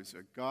brother, who's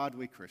a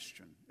godly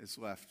Christian, is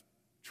left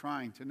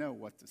trying to know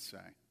what to say.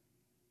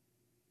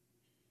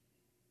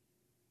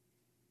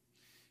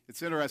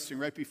 It's interesting,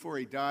 right before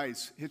he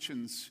dies,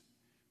 Hitchens,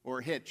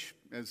 or Hitch,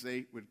 as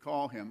they would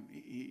call him,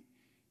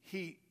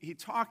 he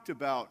talked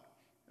about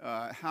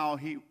how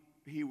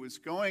he was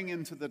going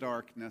into the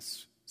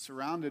darkness,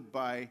 surrounded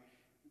by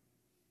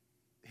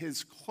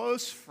his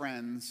close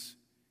friends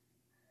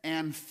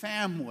and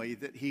family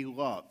that he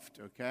loved,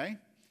 okay?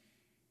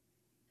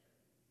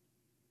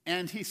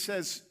 And he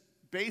says,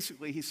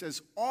 basically, he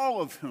says,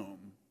 all of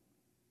whom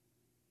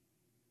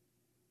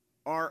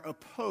are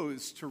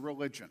opposed to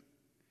religion.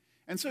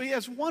 And so he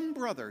has one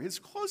brother, his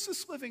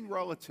closest living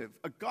relative,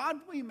 a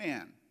godly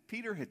man,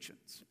 Peter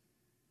Hitchens.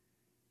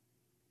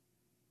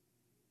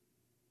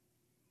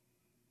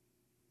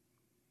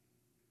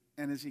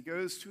 And as he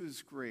goes to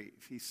his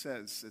grave, he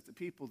says that the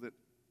people that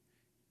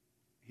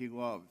he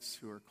loves,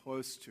 who are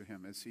close to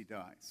him as he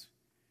dies,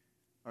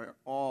 are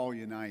all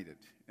united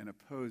in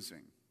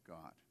opposing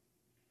God.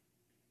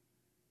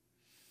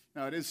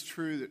 Now, it is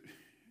true that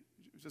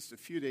just a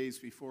few days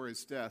before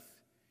his death,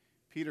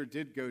 Peter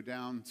did go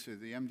down to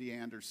the M.D.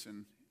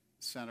 Anderson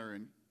Center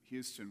in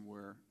Houston,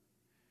 where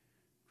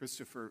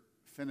Christopher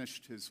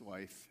finished his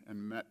life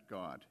and met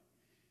God.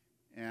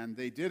 And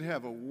they did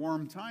have a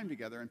warm time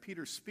together, and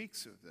Peter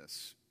speaks of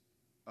this.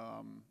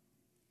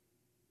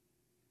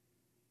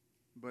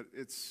 But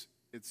it's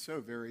so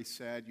very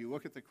sad. You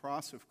look at the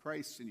cross of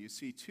Christ, and you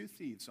see two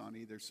thieves on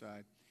either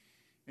side,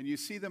 and you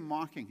see them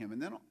mocking him.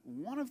 And then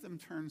one of them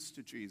turns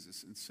to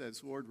Jesus and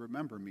says, "Lord,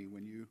 remember me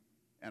when you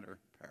enter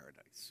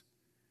paradise."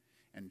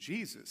 And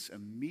Jesus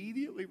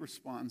immediately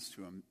responds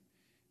to him,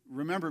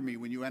 "Remember me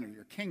when you enter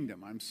your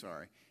kingdom, I'm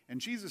sorry." And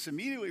Jesus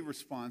immediately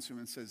responds to him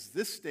and says,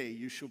 "This day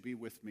you shall be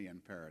with me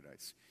in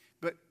paradise."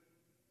 But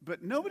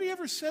nobody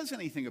ever says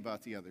anything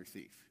about the other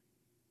thief.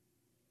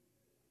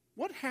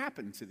 What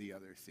happened to the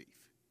other thief?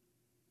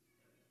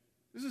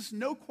 There's just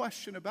no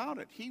question about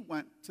it. He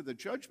went to the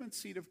judgment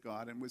seat of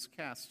God and was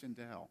cast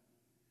into hell,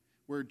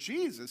 where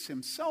Jesus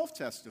himself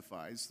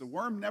testifies, the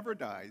worm never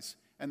dies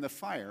and the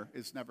fire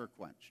is never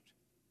quenched.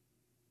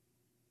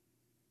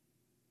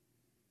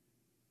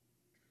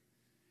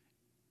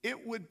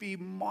 It would be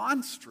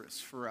monstrous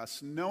for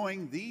us,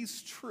 knowing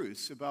these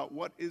truths about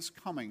what is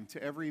coming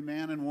to every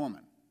man and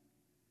woman,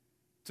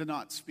 to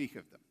not speak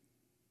of them.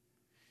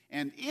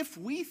 And if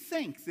we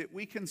think that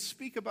we can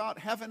speak about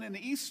heaven and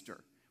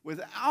Easter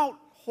without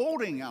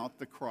holding out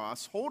the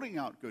cross, holding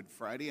out Good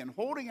Friday, and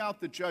holding out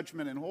the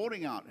judgment and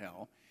holding out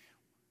hell,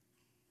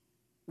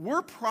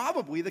 we're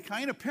probably the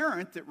kind of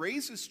parent that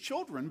raises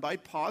children by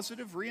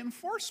positive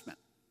reinforcement.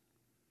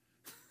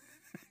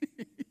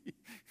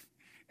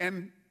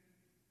 And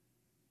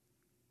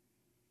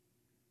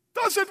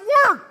does it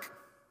work?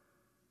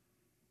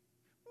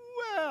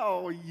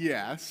 Well,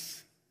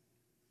 yes,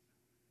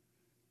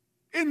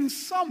 in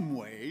some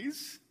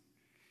ways.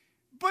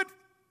 But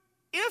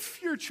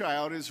if your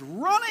child is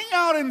running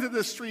out into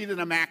the street and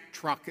a Mack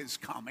truck is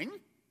coming,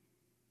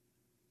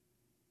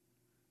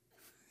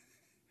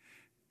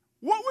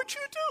 what would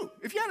you do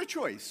if you had a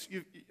choice?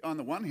 On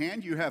the one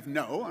hand, you have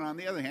no, and on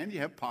the other hand, you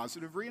have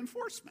positive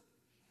reinforcement.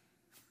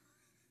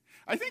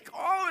 I think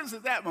all of us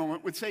at that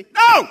moment would say,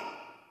 no!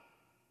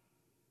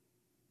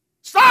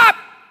 Stop!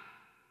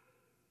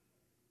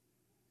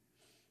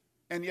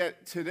 And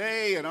yet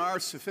today, in our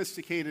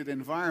sophisticated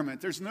environment,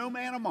 there's no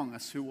man among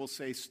us who will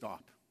say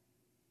stop.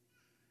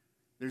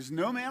 There's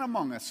no man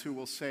among us who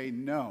will say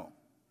no.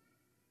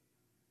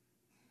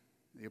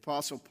 The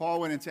Apostle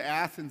Paul went into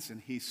Athens and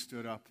he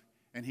stood up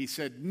and he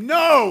said,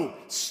 no,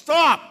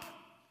 stop,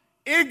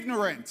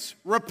 ignorance,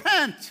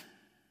 repent,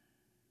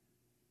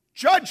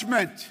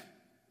 judgment.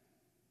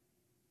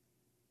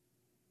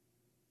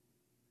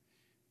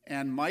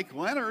 And Mike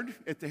Leonard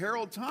at the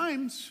Herald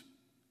Times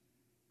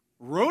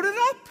wrote it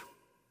up,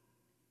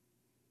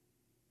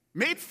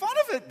 made fun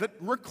of it, but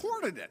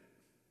recorded it.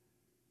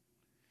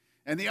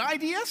 And the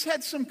IDS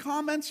had some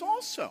comments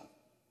also.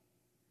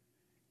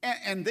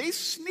 And they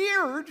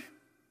sneered.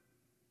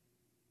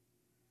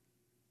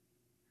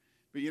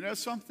 But you know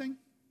something?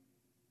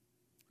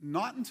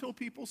 Not until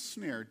people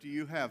sneer do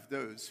you have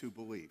those who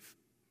believe.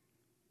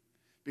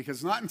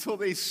 Because not until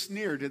they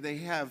sneer do they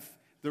have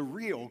the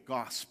real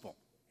gospel.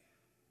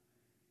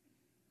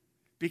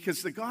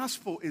 Because the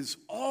gospel is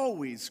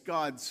always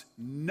God's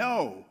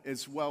no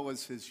as well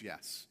as his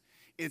yes.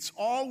 It's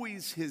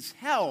always his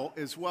hell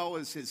as well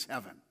as his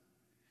heaven.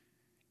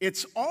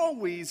 It's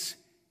always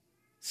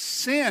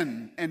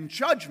sin and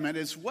judgment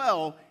as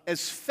well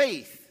as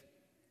faith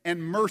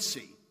and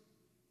mercy.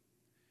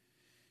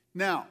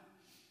 Now,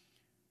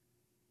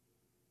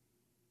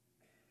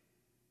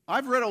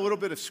 I've read a little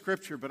bit of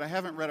Scripture, but I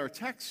haven't read our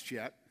text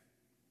yet.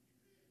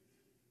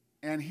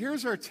 And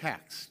here's our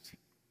text.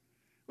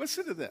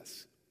 Listen to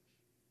this.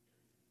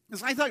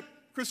 Because I thought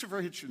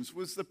Christopher Hitchens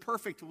was the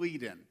perfect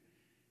lead-in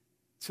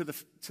to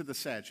the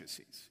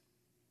Sadducees.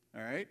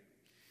 All right?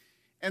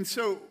 And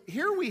so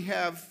here we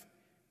have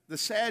the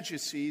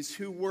Sadducees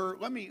who were,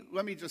 let me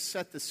just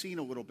set the scene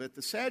a little bit.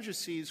 The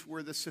Sadducees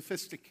were the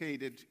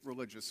sophisticated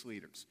religious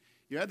leaders.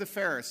 You had the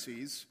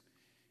Pharisees,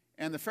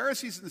 and the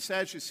Pharisees and the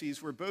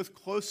Sadducees were both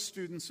close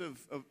students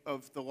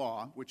of the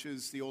law, which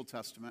is the Old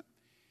Testament.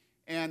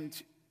 And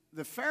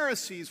the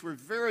Pharisees were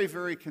very,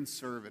 very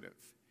conservative.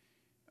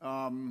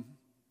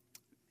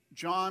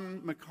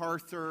 John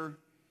MacArthur,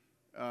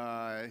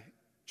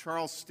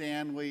 Charles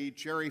Stanley,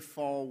 Jerry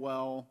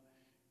Falwell,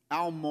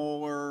 Al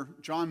Mohler,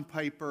 John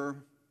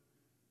Piper,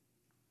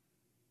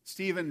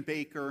 Stephen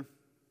Baker,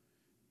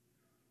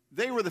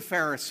 they were the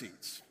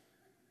Pharisees.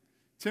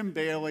 Tim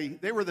Bailey,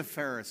 they were the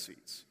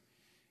Pharisees.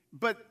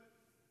 But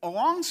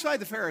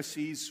alongside the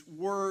Pharisees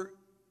were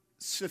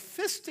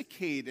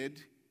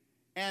sophisticated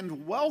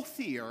and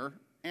wealthier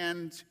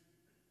and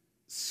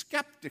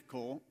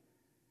skeptical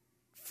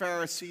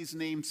Pharisees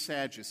named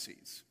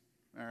Sadducees.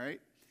 All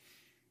right?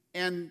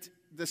 And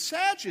the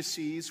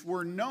Sadducees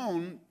were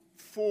known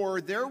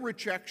for their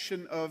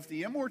rejection of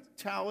the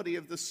immortality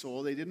of the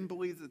soul. They didn't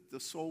believe that the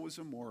soul was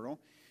immortal.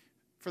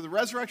 For the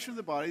resurrection of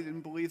the body, they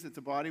didn't believe that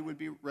the body would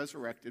be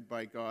resurrected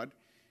by God.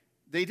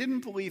 They didn't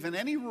believe in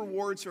any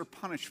rewards or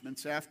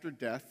punishments after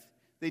death.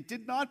 They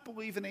did not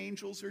believe in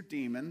angels or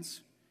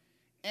demons.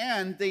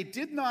 And they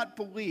did not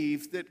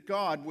believe that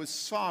God was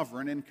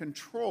sovereign and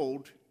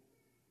controlled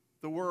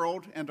the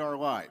world and our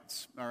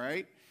lives. All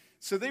right?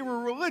 So they were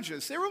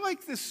religious. They were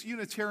like this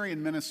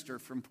Unitarian minister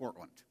from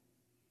Portland.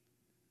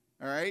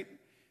 All right?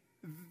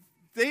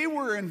 They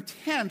were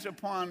intent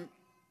upon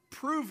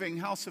proving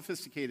how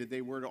sophisticated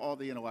they were to all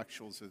the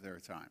intellectuals of their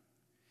time.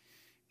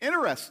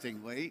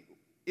 Interestingly,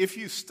 if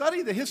you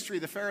study the history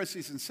of the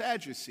Pharisees and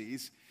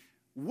Sadducees,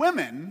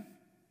 women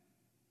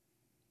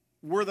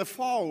were the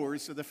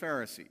followers of the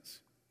Pharisees,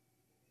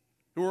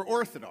 who were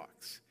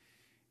Orthodox.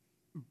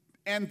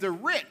 And the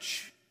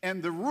rich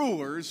and the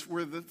rulers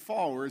were the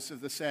followers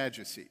of the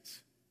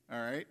Sadducees. All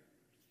right?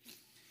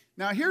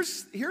 Now,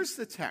 here's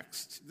the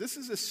text. This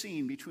is a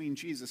scene between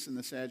Jesus and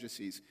the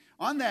Sadducees.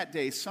 On that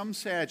day, some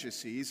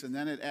Sadducees, and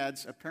then it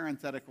adds a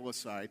parenthetical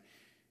aside,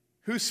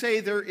 who say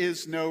there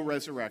is no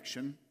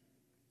resurrection,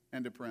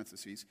 end of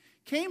parentheses,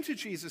 came to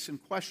Jesus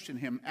and questioned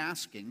him,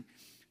 asking,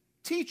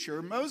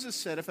 "Teacher, Moses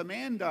said, if a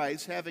man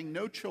dies having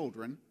no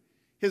children,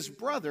 his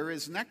brother,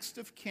 his next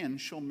of kin,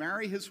 shall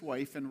marry his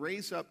wife and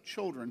raise up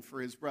children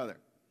for his brother."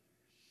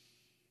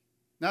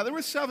 Now there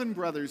were 7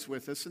 brothers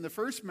with us, and the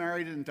first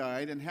married and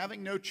died, and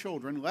having no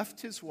children,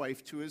 left his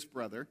wife to his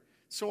brother.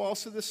 So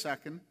also the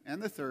second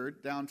and the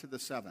third, down to the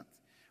 7th.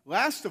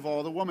 Last of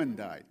all, the woman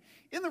died.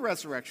 In the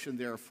resurrection,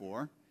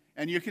 therefore,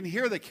 and you can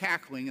hear the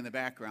cackling in the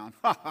background,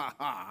 ha ha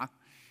ha.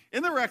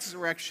 In the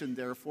resurrection,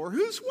 therefore,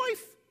 whose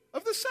wife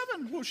of the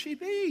 7 will she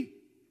be?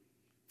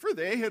 For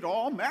they had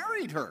all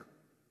married her.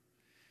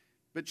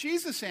 But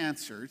Jesus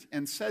answered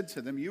and said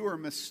to them, you are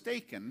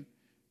mistaken,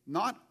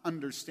 not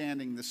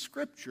understanding the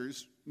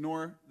Scriptures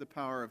nor the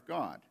power of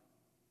God.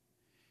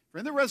 For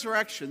in the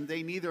resurrection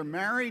they neither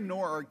marry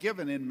nor are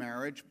given in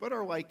marriage, but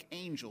are like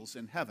angels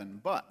in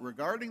heaven. But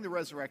regarding the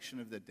resurrection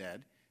of the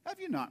dead, have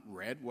you not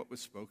read what was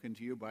spoken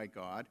to you by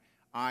God?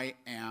 I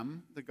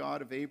am the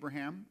God of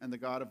Abraham and the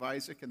God of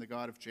Isaac and the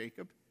God of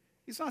Jacob.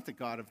 He's not the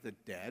God of the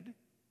dead,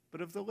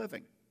 but of the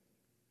living.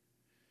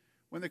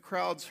 When the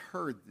crowds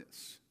heard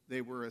this,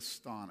 they were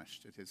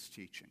astonished at his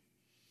teaching.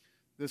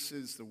 This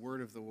is the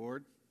word of the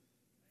Lord.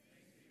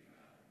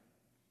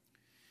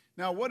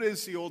 Now, what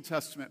is the Old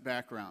Testament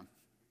background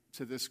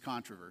to this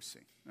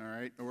controversy, all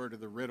right, or to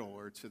the riddle,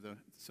 or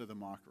to the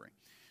mockery?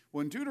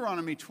 Well, in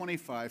Deuteronomy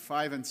 25,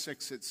 5 and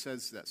 6, it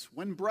says this: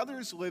 when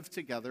brothers live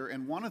together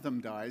and one of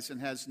them dies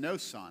and has no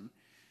son,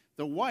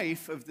 the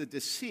wife of the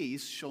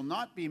deceased shall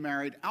not be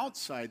married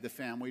outside the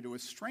family to a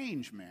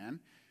strange man.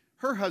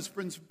 Her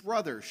husband's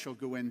brother shall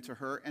go in to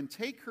her and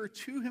take her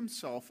to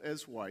himself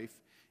as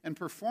wife and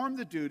perform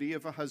the duty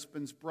of a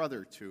husband's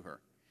brother to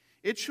her.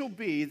 It shall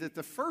be that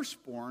the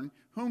firstborn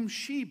whom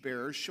she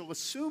bears shall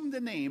assume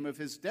the name of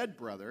his dead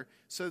brother,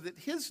 so that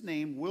his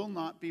name will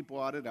not be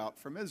blotted out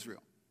from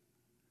Israel.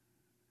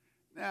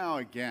 Now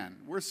again,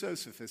 we're so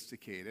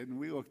sophisticated, and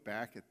we look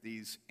back at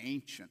these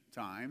ancient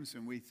times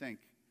and we think,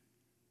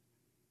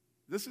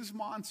 this is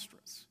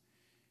monstrous.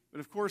 But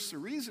of course, the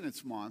reason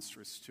it's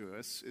monstrous to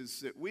us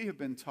is that we have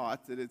been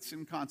taught that it's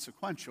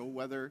inconsequential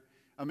whether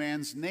a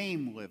man's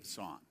name lives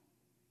on.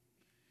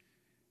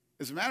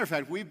 As a matter of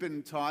fact, we've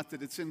been taught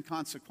that it's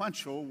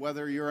inconsequential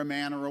whether you're a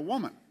man or a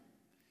woman.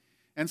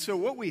 And so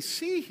what we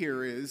see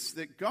here is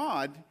that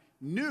God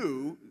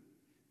knew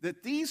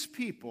that these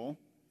people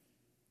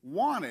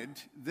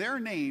wanted their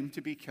name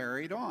to be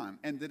carried on,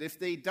 and that if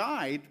they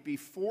died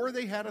before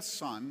they had a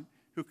son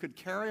who could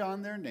carry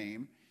on their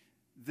name,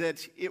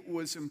 that it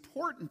was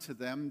important to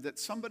them that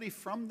somebody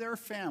from their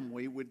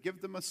family would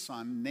give them a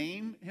son,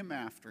 name him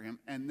after him,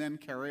 and then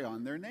carry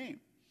on their name.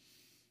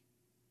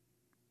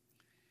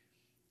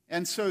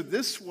 And so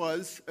this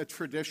was a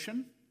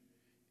tradition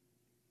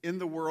in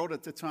the world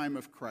at the time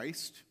of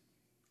Christ.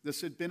 This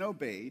had been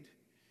obeyed.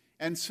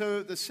 And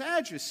so the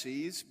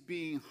Sadducees,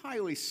 being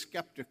highly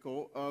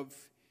skeptical of,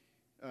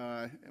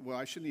 well,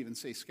 I shouldn't even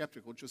say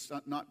skeptical, just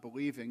not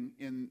believing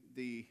in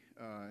the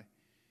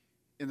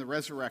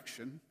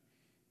resurrection,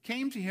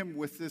 came to him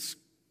with this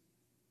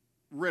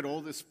riddle,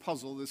 this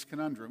puzzle, this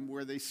conundrum,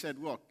 where they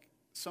said, look,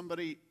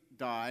 somebody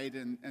died,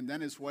 and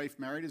then his wife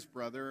married his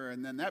brother,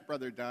 and then that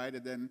brother died,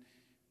 and then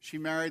she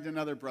married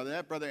another brother,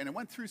 that brother, and it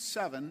went through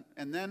 7,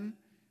 and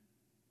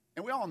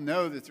we all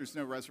know that there's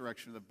no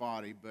resurrection of the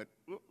body, but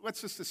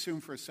let's just assume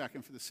for a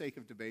second, for the sake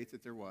of debate,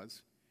 that there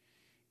was.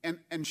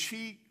 And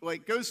she,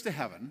 goes to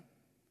heaven,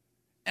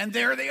 and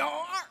there they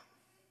all are.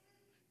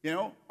 You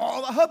know,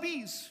 all the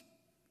hubbies.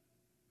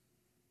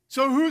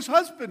 So whose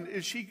husband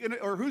is she going to,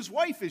 or whose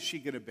wife is she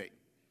going to be?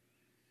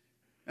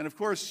 And of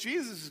course,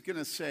 Jesus is going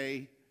to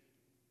say,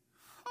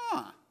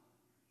 I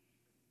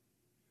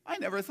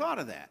never thought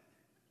of that.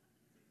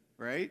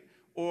 Right?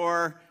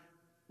 Or,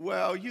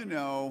 well, you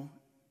know,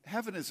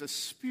 heaven is a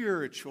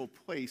spiritual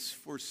place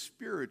for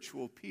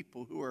spiritual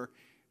people who are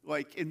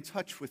in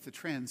touch with the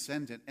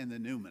transcendent and the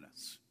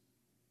numinous.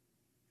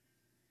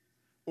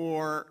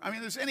 Or, I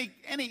mean, there's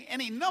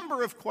any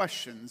number of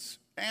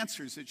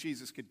answers that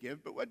Jesus could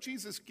give, but what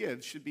Jesus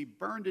gives should be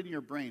burned in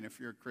your brain if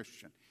you're a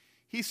Christian.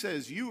 He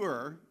says,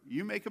 you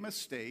make a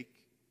mistake,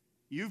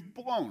 you've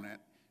blown it,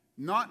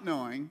 not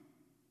knowing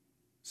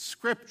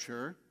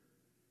Scripture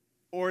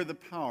or the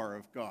power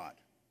of God.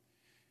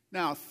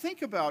 Now,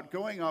 think about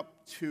going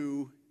up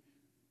to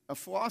a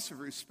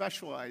philosopher who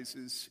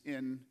specializes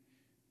in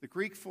the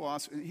Greek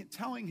philosophy, and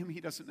telling him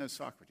he doesn't know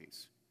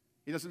Socrates.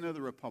 He doesn't know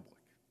the Republic,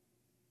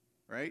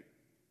 right?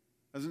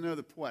 Doesn't know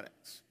the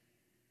Poetics,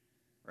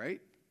 right?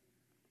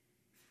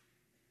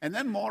 And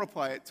then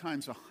multiply it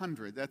times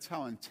 100. That's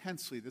how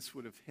intensely this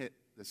would have hit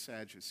the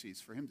Sadducees,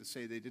 for him to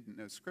say they didn't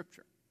know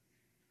Scripture.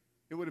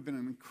 It would have been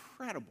an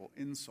incredible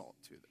insult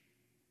to them.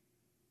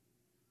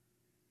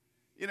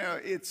 You know,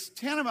 it's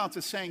tantamount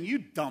to saying, you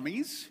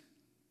dummies,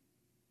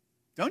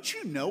 don't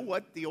you know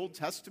what the Old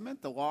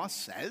Testament, the law,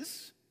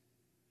 says?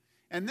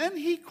 And then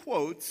he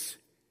quotes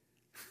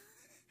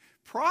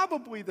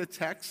probably the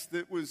text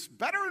that was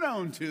better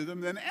known to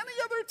them than any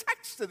other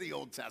text of the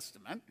Old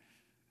Testament,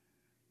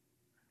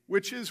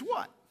 which is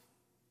what?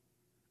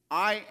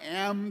 I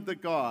am the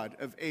God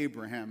of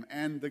Abraham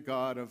and the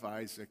God of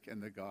Isaac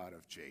and the God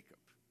of Jacob.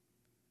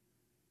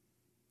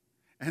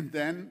 And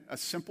then a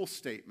simple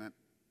statement,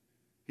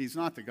 he's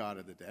not the God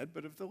of the dead,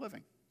 but of the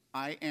living.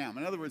 I am.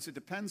 In other words, it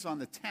depends on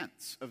the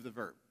tense of the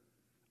verb.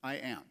 I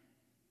am.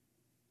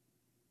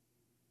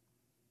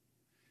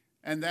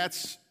 And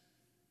that's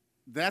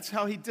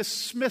how he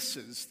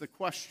dismisses the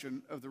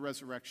question of the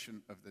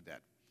resurrection of the dead.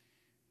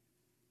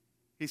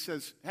 He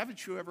says,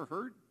 haven't you ever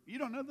heard? You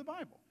don't know the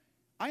Bible.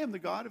 I am the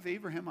God of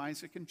Abraham,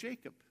 Isaac, and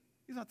Jacob.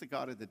 He's not the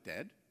God of the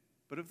dead,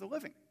 but of the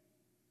living.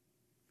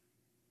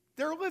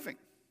 They're living.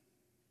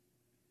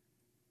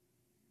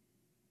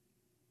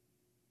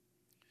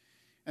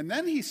 And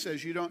then he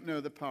says, you don't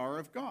know the power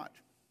of God.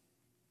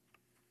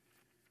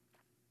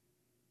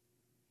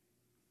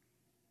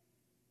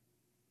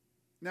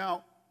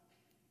 Now,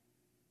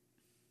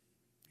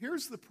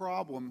 here's the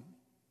problem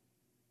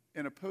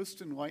in a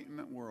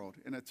post-Enlightenment world,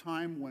 in a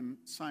time when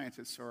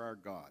scientists are our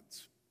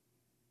gods.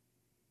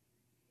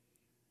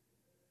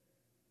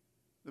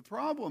 The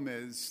problem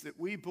is that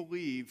we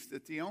believe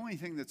that the only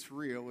thing that's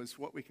real is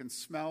what we can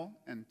smell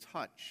and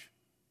touch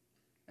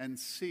and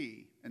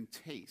see and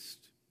taste.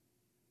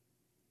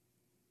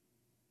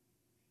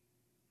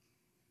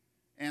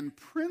 And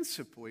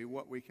principally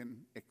what we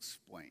can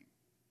explain.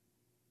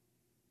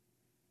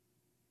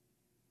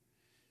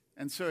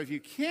 And so if you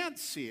can't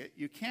see it,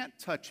 you can't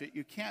touch it,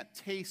 you can't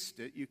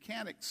taste it, you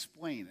can't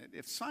explain it.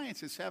 If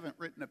scientists haven't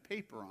written a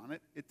paper on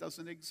it, it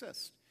doesn't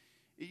exist.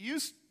 It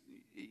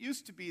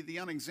used to be the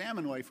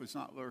unexamined life was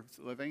not worth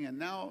living, and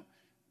now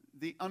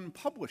the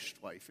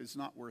unpublished life is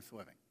not worth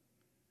living.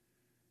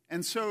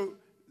 And so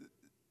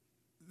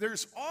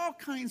there's all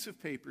kinds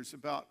of papers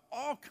about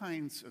all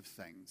kinds of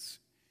things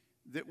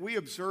that we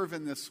observe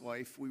in this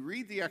life. We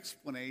read the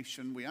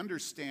explanation, we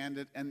understand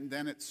it, and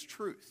then it's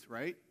truth,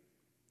 right?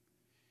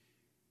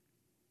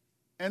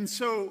 And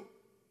so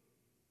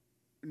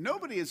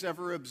nobody has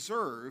ever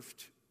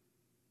observed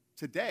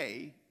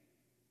today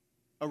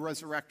a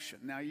resurrection.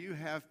 Now, you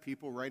have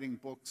people writing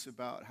books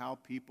about how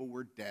people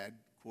were dead,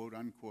 quote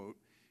unquote,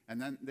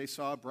 and then they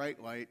saw a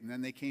bright light, and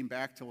then they came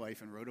back to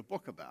life and wrote a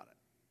book about it.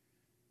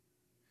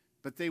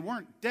 But they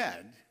weren't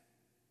dead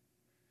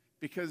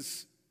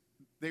because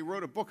they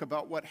wrote a book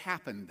about what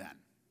happened then.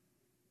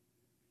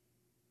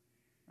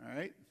 All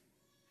right?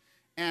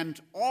 And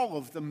all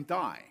of them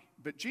die.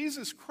 But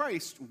Jesus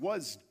Christ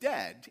was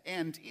dead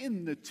and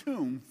in the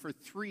tomb for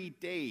 3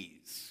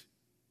 days.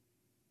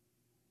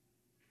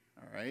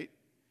 All right?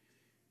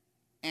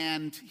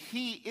 And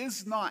he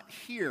is not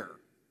here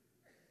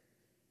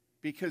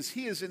because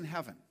he is in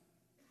heaven,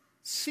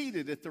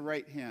 seated at the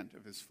right hand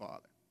of his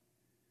Father.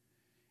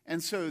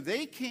 And so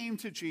they came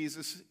to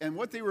Jesus, and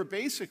what they were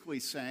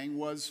basically saying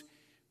was,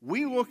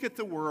 we look at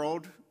the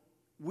world,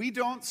 we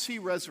don't see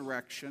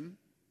resurrection.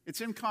 It's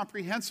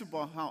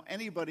incomprehensible how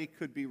anybody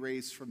could be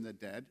raised from the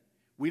dead.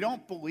 We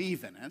don't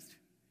believe in it.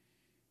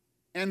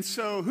 And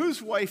so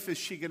whose wife is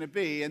she going to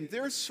be? And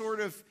they're sort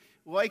of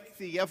like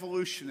the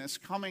evolutionists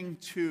coming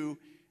to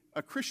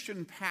a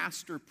Christian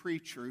pastor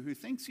preacher who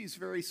thinks he's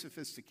very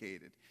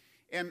sophisticated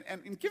and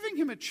giving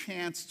him a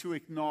chance to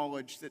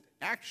acknowledge that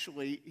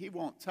actually he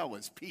won't tell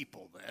his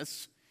people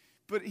this,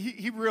 but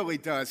he really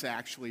does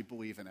actually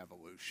believe in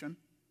evolution.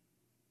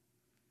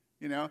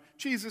 You know,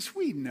 Jesus,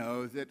 we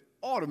know that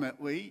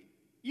ultimately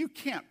you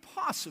can't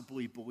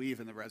possibly believe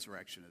in the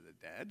resurrection of the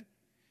dead.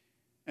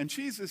 And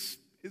Jesus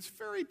is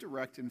very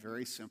direct and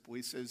very simple.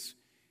 He says,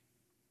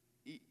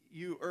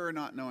 you are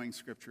not knowing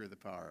Scripture or the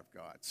power of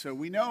God. So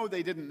we know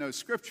they didn't know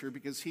Scripture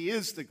because he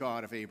is the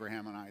God of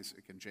Abraham and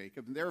Isaac and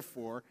Jacob, and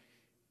therefore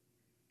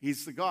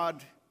he's the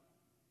God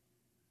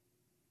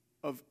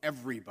of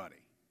everybody.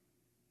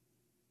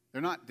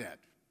 They're not dead,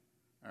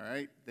 all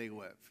right? They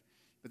live.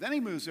 But then he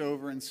moves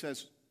over and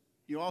says,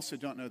 you also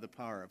don't know the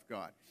power of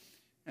God.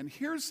 And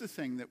here's the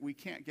thing that we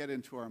can't get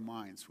into our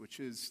minds, which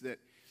is that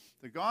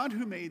the God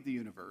who made the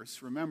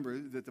universe, remember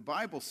that the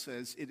Bible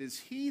says, it is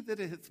he that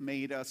hath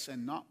made us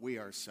and not we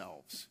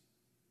ourselves.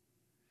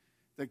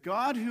 The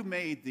God who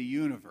made the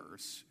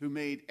universe, who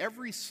made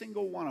every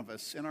single one of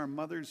us in our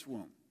mother's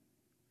womb,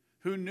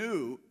 who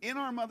knew in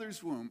our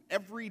mother's womb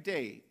every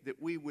day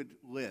that we would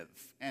live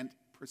and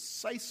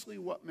precisely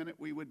what minute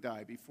we would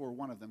die before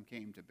one of them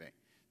came to be.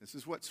 This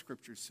is what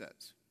Scripture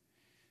says.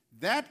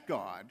 That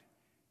God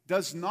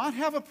does not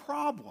have a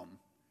problem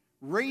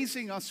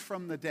raising us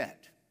from the dead.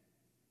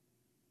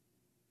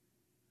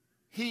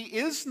 He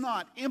is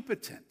not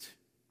impotent.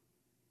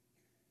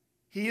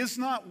 He is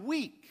not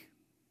weak.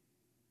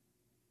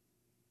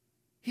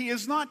 He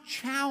is not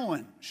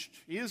challenged.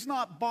 He is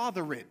not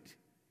bothered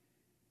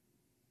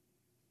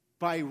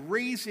by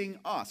raising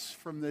us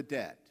from the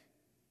dead.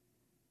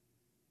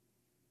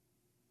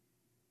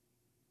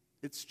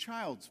 It's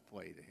child's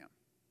play to him.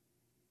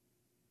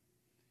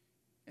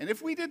 And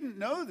if we didn't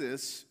know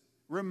this,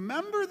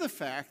 remember the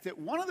fact that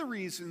one of the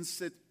reasons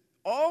that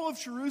all of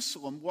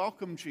Jerusalem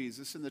welcomed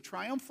Jesus in the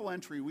triumphal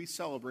entry we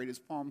celebrate as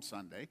Palm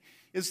Sunday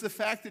is the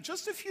fact that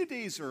just a few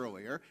days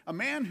earlier, a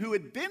man who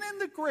had been in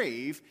the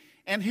grave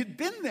and had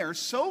been there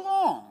so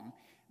long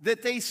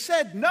that they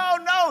said,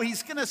 no,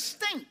 he's going to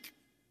stink.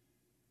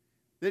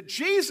 That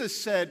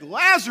Jesus said,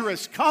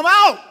 Lazarus, come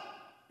out.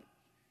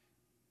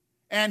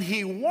 And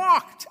he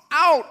walked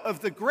out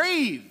of the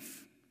grave.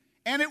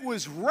 And it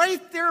was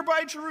right there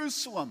by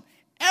Jerusalem.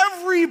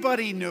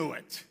 Everybody knew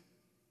it.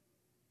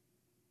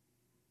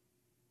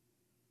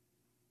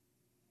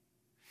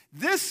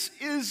 This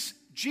is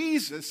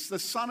Jesus, the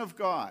Son of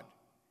God.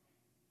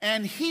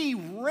 And he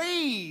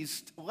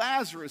raised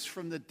Lazarus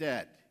from the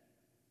dead.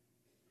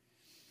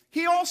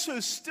 He also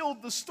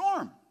stilled the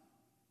storm.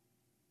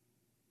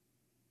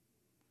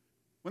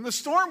 When the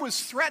storm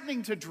was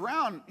threatening to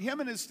drown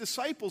him and his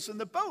disciples in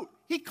the boat,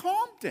 he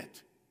calmed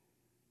it.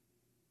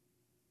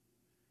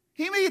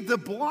 He made the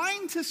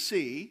blind to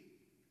see.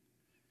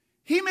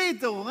 He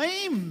made the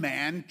lame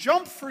man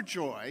jump for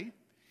joy.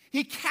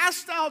 He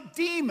cast out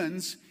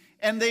demons,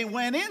 and they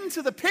went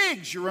into the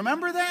pigs. You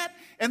remember that?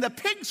 And the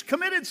pigs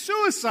committed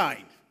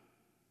suicide.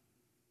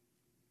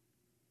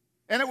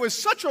 And it was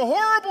such a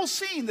horrible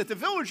scene that the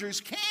villagers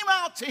came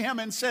out to him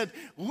and said,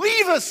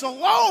 "Leave us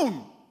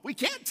alone. We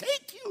can't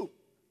take you."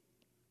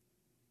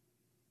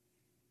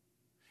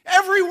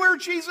 Everywhere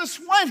Jesus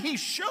went, he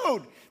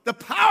showed the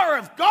power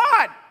of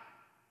God.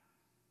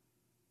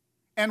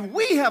 And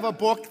we have a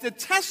book that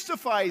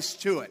testifies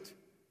to it.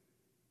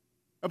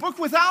 A book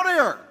without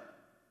error.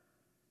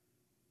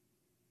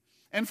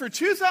 And for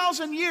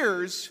 2,000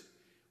 years,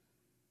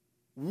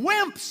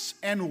 wimps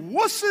and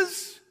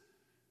wusses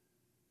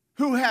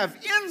who have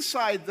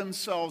inside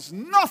themselves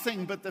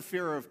nothing but the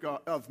fear of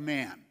God, of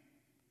man,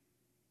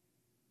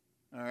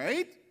 all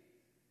right,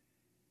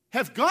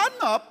 have gotten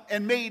up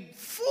and made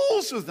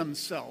fools of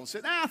themselves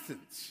in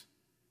Athens,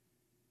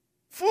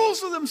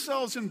 fools of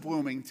themselves in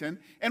Bloomington.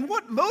 And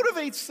what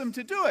motivates them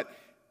to do it?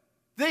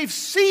 They've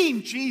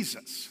seen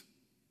Jesus.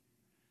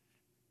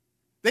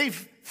 They've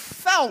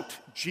felt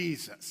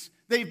Jesus.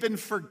 They've been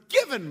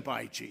forgiven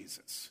by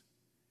Jesus.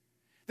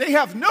 They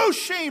have no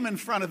shame in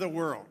front of the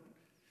world.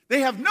 They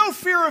have no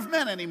fear of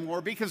men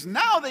anymore because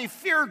now they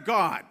fear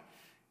God.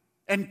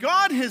 And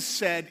God has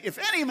said, if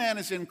any man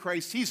is in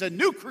Christ, he's a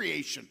new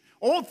creation.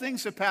 Old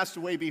things have passed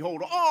away.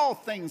 Behold, all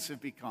things have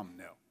become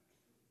new.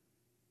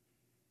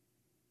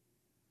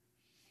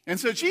 And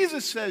so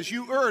Jesus says,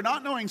 you err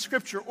not knowing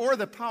Scripture or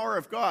the power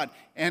of God.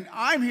 And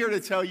I'm here to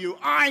tell you,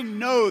 I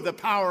know the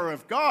power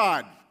of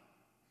God.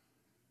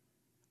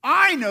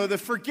 I know the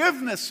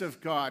forgiveness of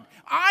God.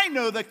 I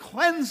know the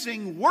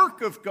cleansing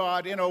work of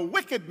God in a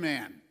wicked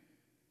man.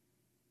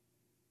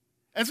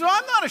 And so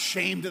I'm not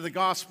ashamed of the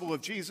gospel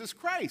of Jesus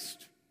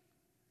Christ.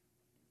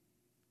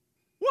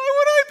 Why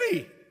would I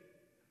be?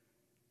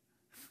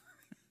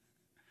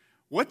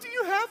 What do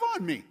you have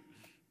on me?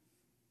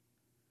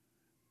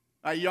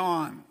 I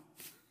yawn.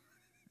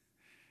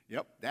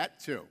 Yep, that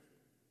too.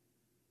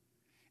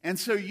 And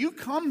so you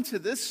come to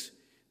this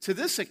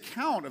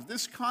account of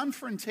this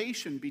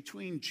confrontation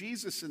between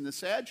Jesus and the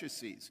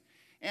Sadducees,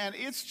 and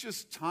it's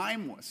just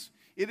timeless.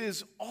 It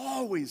is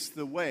always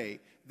the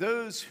way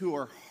those who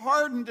are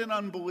hardened in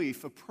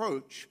unbelief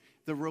approach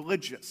the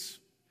religious,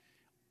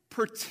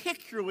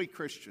 particularly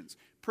Christians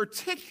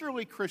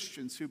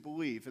who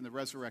believe in the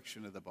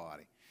resurrection of the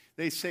body.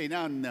 They say,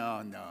 no,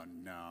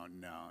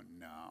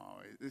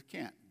 it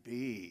can't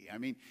be. I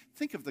mean,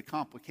 think of the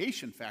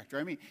complication factor.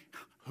 I mean,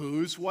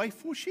 whose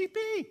wife will she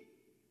be?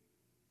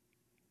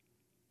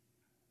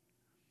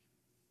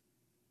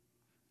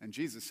 And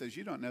Jesus says,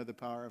 you don't know the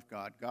power of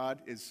God.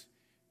 God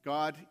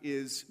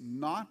is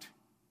not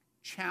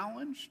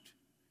challenged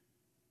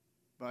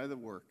by the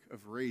work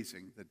of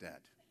raising the dead.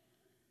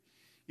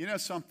 You know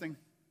something?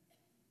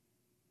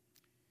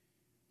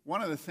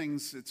 One of the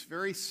things that's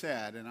very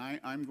sad, and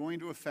I'm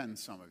going to offend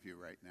some of you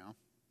right now,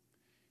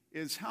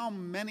 is how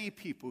many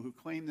people who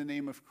claim the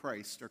name of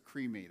Christ are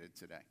cremated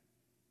today.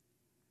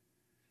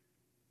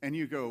 And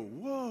you go,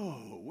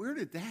 whoa, where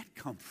did that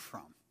come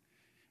from?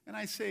 And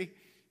I say,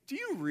 do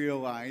you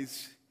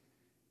realize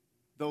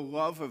the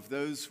love of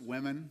those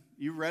women?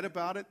 You read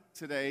about it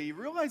today. You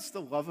realize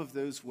the love of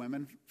those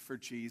women for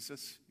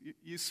Jesus?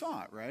 You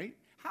saw it, right?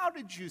 How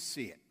did you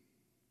see it?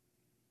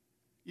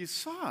 You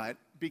saw it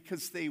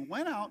because they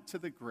went out to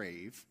the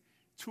grave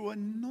to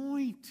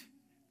anoint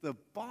the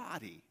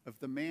body of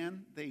the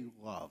man they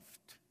loved.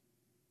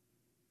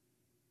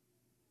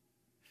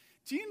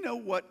 Do you know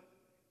what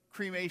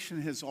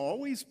cremation has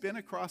always been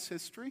across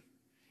history?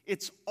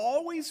 It's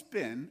always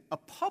been a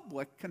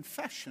public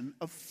confession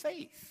of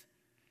faith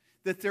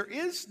that there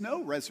is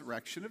no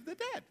resurrection of the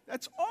dead.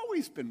 That's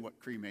always been what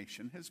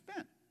cremation has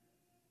been.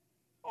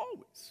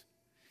 Always.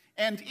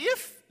 And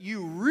if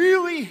you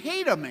really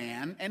hate a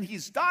man and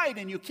he's died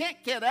and you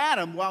can't get at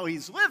him while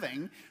he's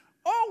living,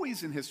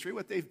 always in history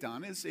what they've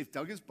done is they've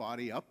dug his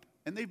body up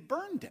and they've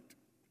burned it.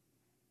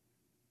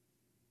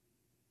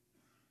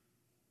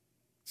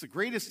 It's the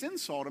greatest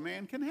insult a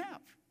man can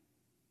have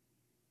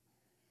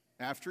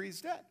after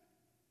he's dead.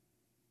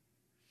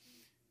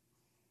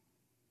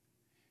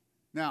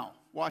 Now,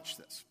 watch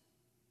this.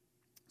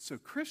 So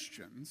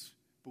Christians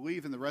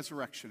believe in the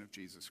resurrection of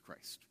Jesus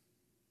Christ.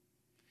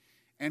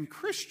 And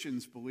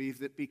Christians believe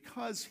that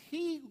because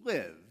he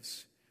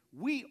lives,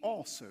 we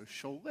also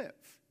shall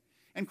live.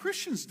 And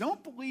Christians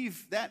don't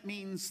believe that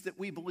means that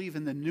we believe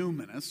in the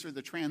numinous or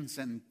the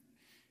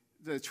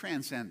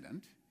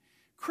transcendent.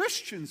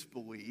 Christians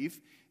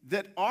believe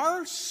that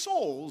our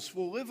souls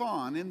will live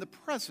on in the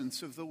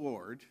presence of the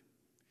Lord,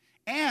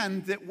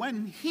 and that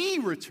when he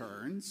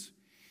returns,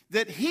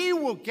 that he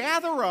will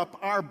gather up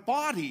our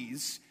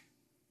bodies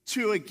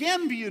to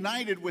again be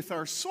united with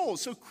our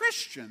souls. So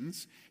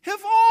Christians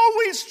have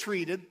always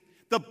treated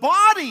the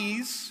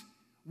bodies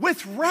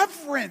with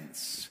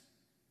reverence.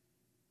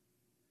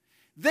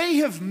 They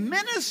have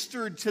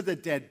ministered to the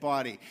dead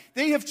body.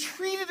 They have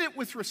treated it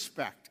with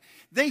respect.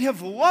 They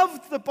have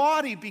loved the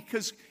body,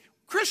 because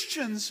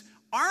Christians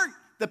aren't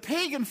the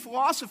pagan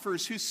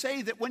philosophers who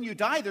say that when you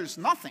die there's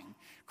nothing.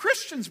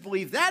 Christians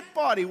believe that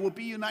body will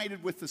be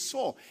united with the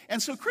soul.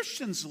 And so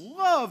Christians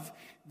love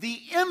the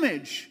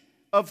image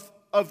of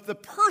the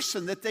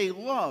person that they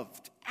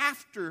loved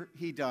after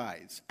he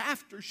dies,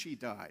 after she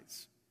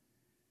dies.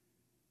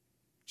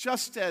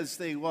 Just as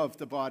they loved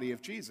the body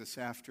of Jesus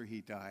after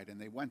he died,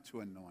 and they went to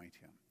anoint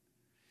him.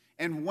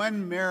 And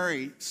when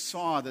Mary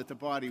saw that the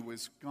body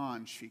was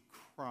gone, she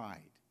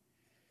cried.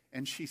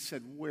 And she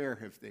said, "Where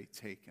have they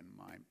taken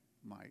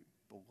my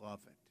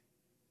beloved?"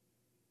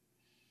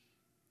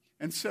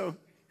 And so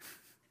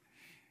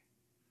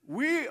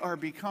we are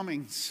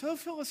becoming so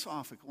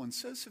philosophical and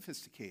so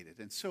sophisticated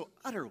and so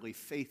utterly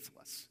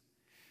faithless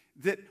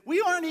that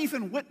we aren't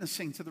even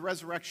witnessing to the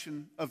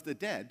resurrection of the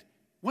dead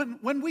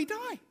when we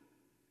die.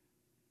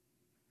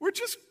 We're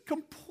just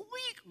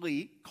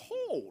completely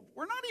cold.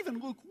 We're not even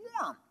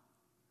lukewarm.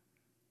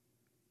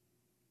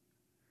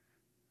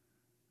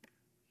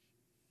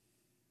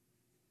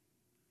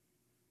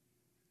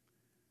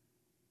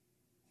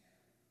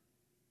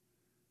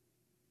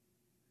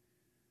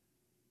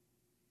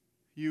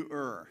 You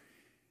err.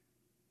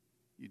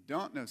 You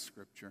don't know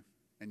Scripture,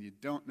 and you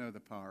don't know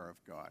the power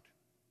of God.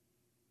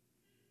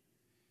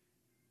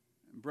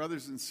 And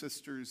brothers and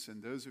sisters,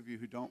 and those of you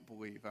who don't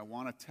believe, I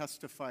want to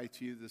testify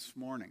to you this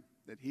morning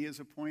that he has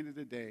appointed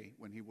a day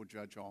when he will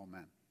judge all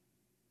men.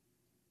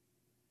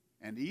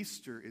 And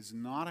Easter is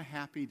not a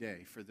happy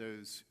day for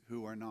those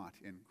who are not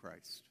in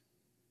Christ.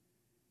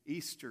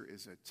 Easter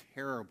is a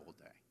terrible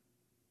day.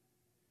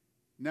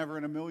 Never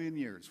in a million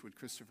years would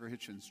Christopher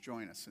Hitchens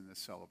join us in this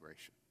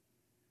celebration.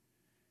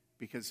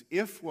 Because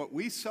if what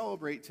we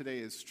celebrate today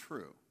is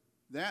true,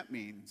 that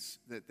means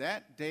that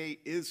that day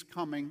is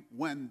coming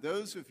when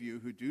those of you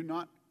who do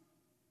not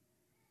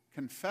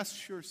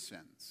confess your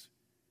sins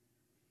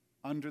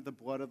under the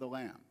blood of the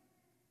Lamb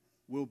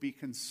will be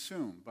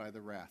consumed by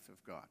the wrath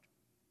of God.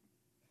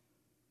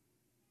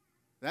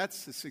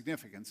 That's the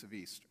significance of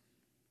Easter.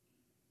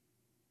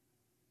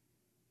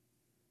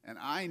 And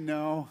I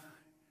know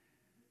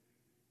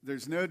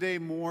there's no day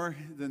more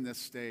than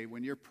this day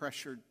when you're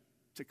pressured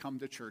to come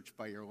to church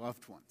by your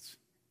loved ones.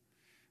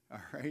 All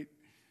right?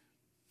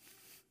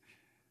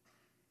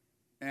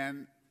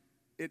 And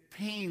it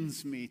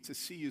pains me to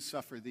see you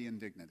suffer the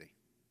indignity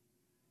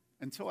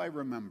until I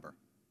remember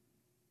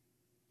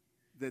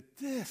that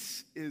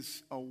this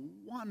is a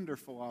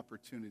wonderful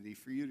opportunity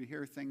for you to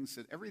hear things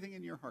that everything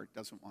in your heart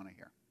doesn't want to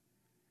hear.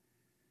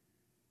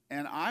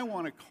 And I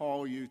want to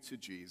call you to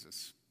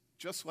Jesus,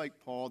 just like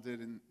Paul did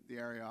in the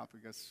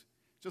Areopagus,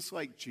 just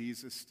like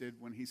Jesus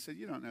did when he said,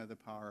 "You don't know the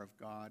power of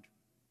God."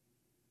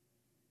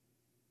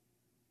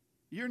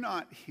 You're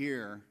not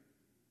here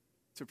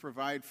to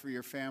provide for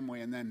your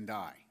family and then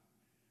die.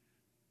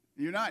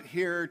 You're not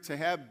here to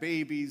have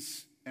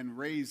babies and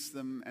raise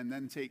them and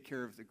then take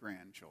care of the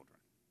grandchildren.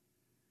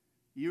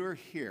 You're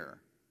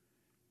here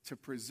to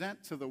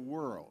present to the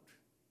world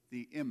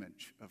the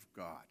image of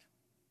God.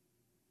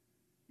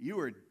 You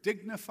are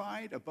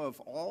dignified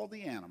above all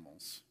the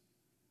animals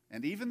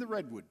and even the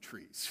redwood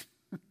trees.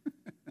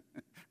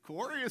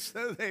 Glorious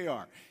though they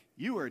are.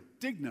 You are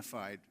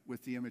dignified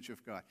with the image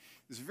of God.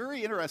 There's a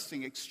very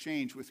interesting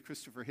exchange with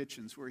Christopher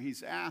Hitchens where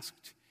he's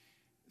asked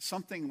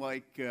something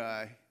like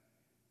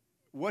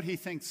what he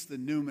thinks the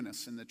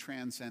numinous and the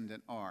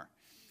transcendent are.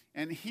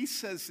 And he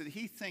says that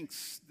he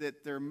thinks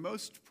that they're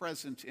most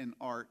present in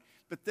art,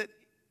 but that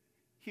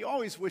he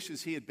always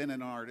wishes he had been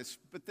an artist,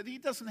 but that he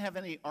doesn't have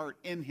any art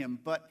in him,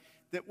 but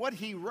that what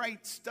he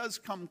writes does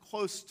come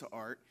close to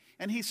art.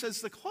 And he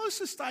says the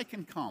closest I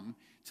can come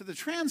to the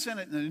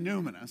transcendent and the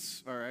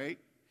numinous, all right,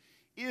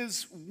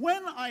 is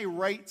when I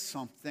write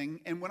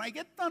something, and when I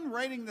get done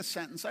writing the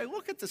sentence, I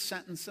look at the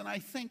sentence and I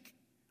think,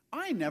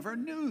 I never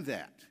knew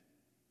that.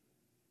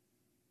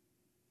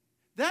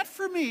 That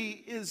for me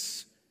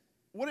is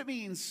what it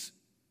means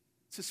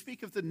to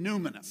speak of the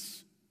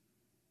numinous,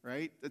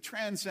 right? The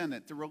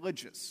transcendent, the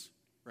religious,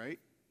 right?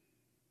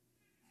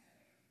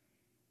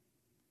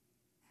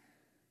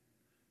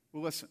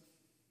 Well, listen.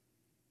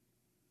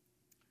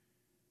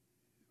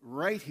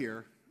 Right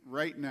here,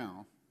 right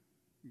now,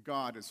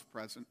 God is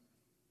present.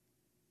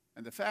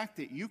 And the fact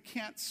that you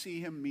can't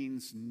see him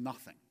means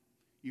nothing.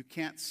 You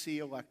can't see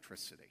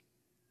electricity.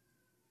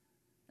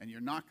 And you're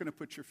not going to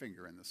put your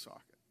finger in the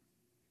socket.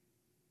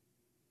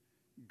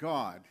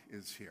 God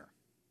is here.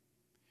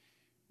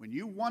 When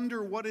you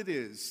wonder what it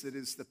is that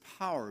is the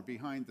power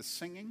behind the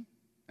singing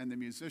and the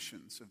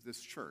musicians of this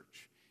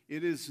church,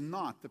 it is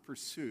not the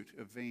pursuit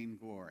of vain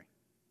glory.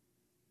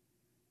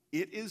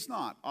 It is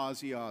not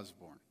Ozzy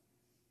Osbourne.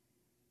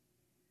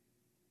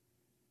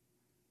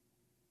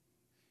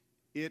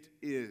 It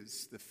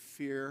is the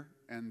fear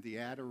and the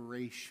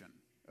adoration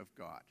of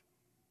God.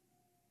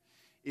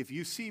 If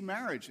you see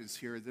marriages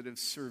here that have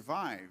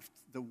survived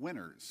the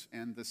winters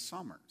and the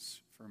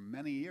summers for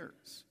many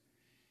years,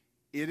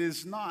 it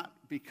is not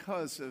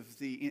because of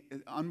the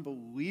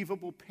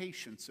unbelievable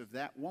patience of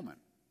that woman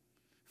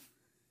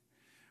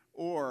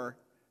or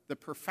the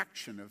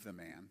perfection of the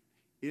man.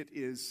 It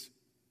is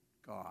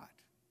God.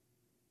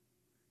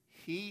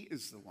 He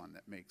is the one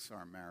that makes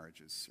our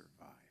marriages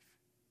survive.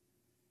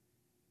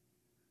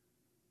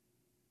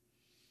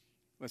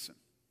 Listen,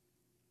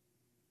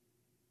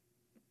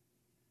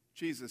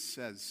 Jesus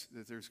says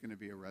that there's going to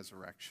be a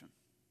resurrection.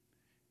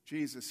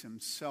 Jesus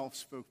himself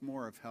spoke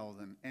more of hell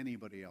than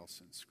anybody else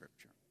in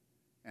Scripture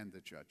and the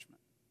judgment.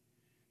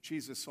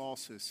 Jesus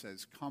also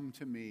says, "Come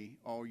to me,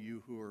 all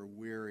you who are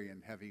weary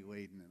and heavy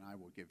laden, and I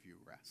will give you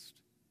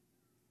rest."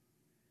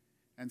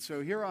 And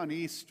so here on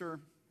Easter,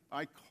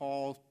 I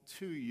call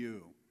to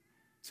you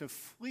to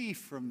flee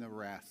from the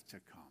wrath to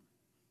come.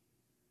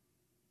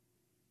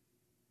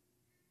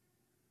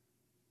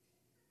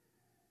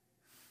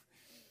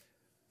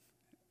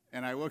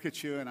 And I look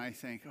at you and I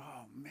think,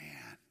 oh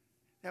man,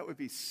 that would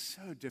be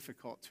so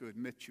difficult to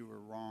admit you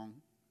were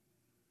wrong.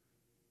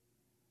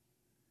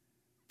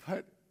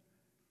 But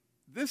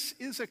this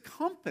is a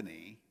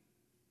company,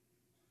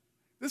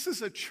 this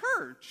is a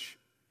church.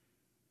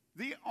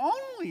 The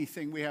only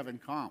thing we have in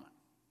common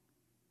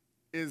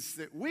is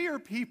that we are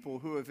people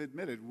who have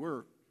admitted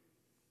we're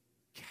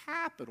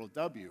capital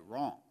W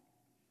wrong.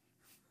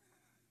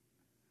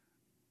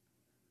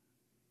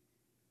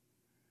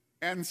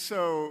 And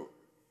so,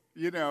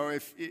 I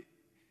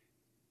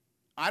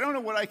don't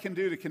know what I can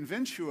do to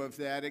convince you of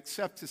that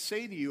except to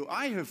say to you,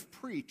 I have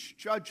preached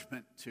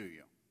judgment to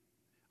you.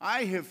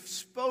 I have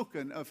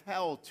spoken of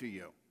hell to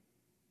you.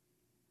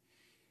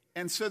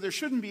 And so there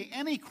shouldn't be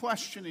any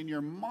question in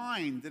your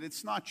mind that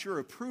it's not your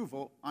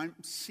approval I'm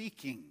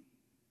seeking.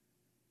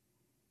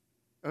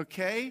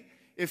 Okay?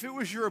 If it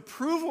was your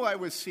approval I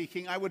was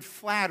seeking, I would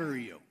flatter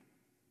you.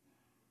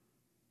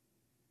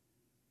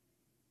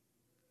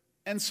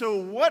 And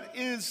so what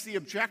is the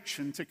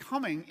objection to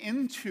coming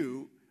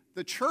into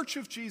the Church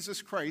of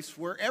Jesus Christ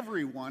where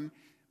everyone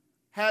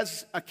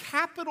has a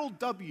capital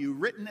W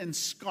written in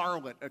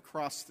scarlet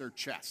across their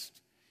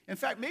chest? In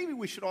fact, maybe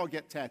we should all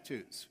get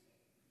tattoos.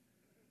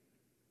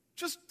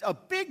 Just a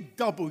big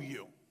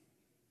W.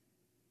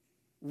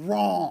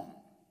 Wrong.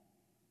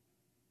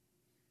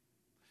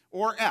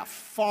 Or F,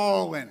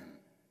 fallen.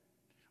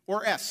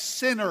 Or S,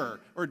 sinner.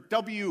 Or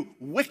W,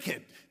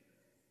 wicked.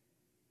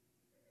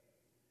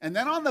 And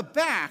then on the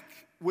back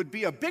would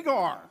be a big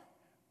R,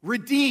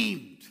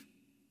 redeemed.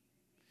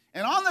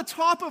 And on the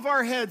top of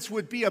our heads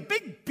would be a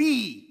big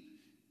B,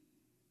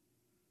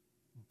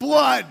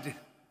 blood.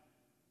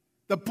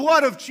 The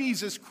blood of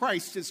Jesus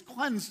Christ has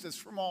cleansed us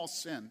from all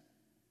sin.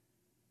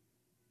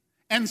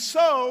 And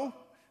so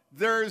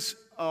there's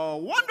a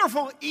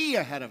wonderful E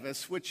ahead of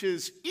us, which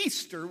is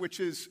Easter, which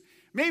is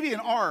maybe an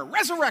R,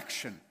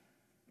 resurrection.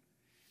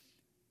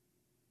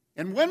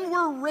 And when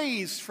we're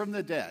raised from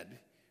the dead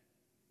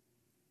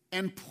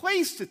and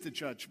placed at the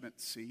judgment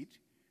seat,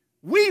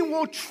 we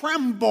will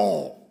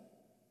tremble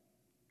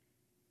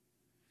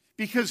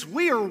because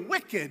we are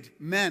wicked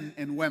men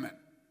and women.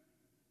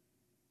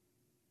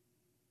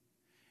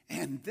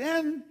 And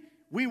then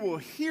we will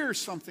hear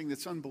something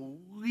that's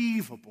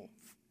unbelievable.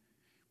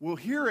 We'll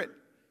hear it,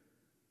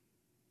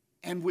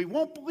 and we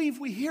won't believe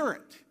we hear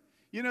it.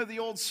 You know the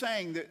old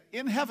saying that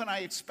in heaven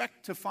I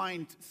expect to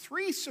find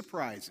 3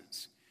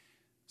 surprises.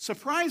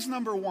 Surprise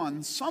number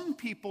 1, some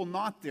people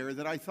not there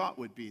that I thought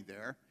would be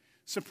there.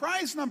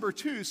 Surprise number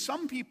 2,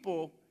 some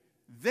people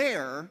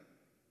there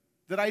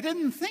that I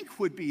didn't think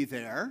would be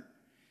there.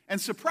 And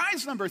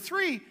surprise number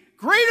 3,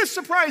 greatest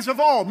surprise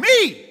of all,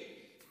 me!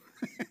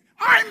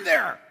 I'm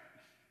there!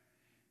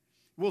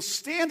 We'll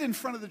stand in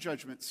front of the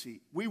judgment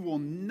seat. We will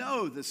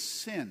know the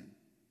sin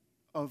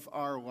of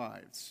our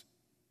lives.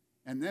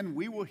 And then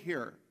we will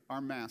hear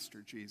our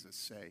Master Jesus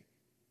say,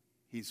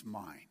 He's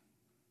mine.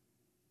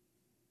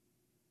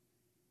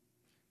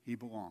 He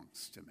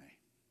belongs to me.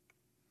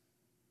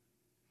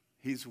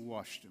 He's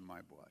washed in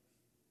my blood.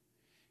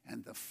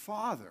 And the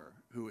Father,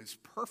 who is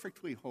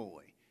perfectly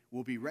holy,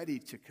 will be ready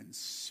to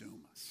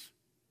consume us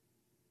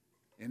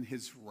in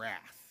His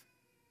wrath.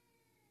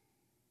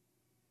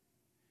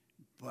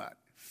 But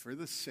for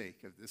the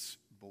sake of this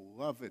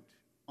beloved,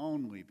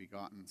 only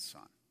begotten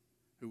Son,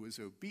 who was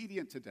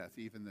obedient to death,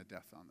 even the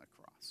death on the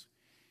cross,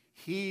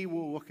 He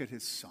will look at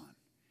His Son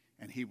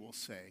and He will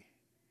say,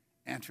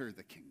 enter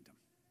the kingdom.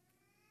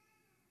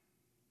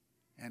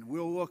 And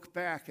we'll look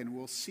back and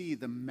we'll see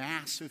the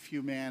mass of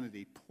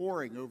humanity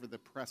pouring over the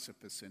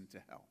precipice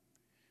into hell,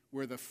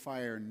 where the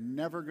fire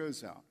never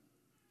goes out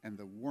and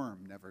the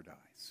worm never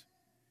dies.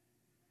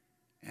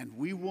 And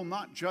we will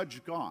not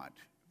judge God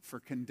for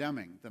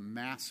condemning the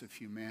mass of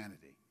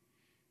humanity.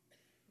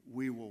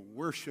 We will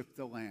worship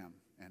the Lamb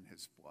and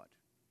His blood.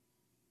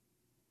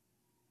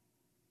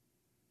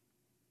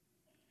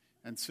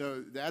 And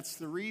so that's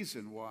the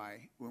reason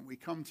why when we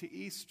come to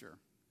Easter,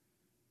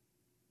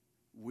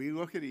 we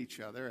look at each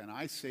other and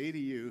I say to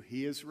you,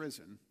 he is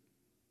risen.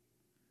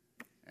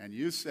 And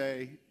you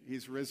say,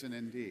 he's risen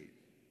indeed.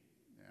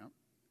 Yeah.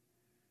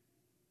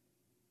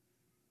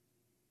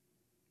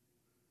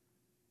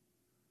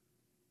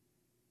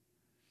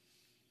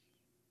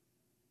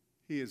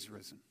 He is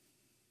risen.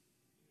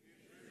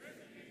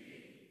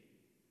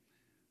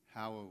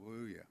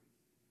 Hallelujah.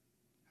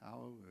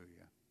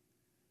 Hallelujah.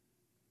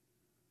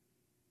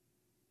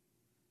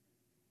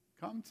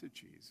 Come to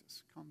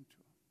Jesus. Come to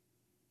him.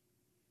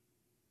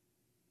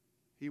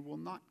 He will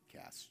not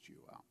cast you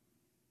out.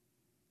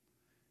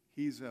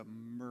 He's a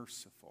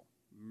merciful,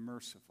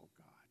 merciful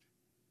God.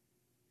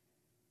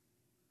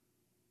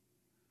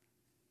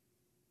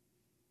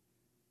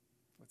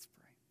 Let's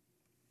pray.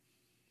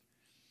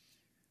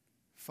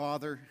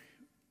 Father,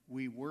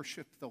 we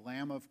worship the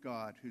Lamb of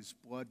God whose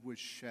blood was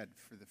shed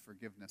for the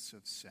forgiveness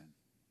of sin.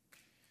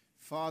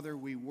 Father,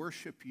 we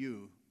worship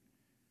you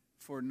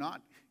for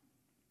not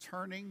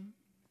turning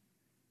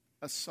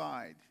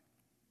aside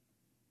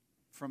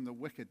from the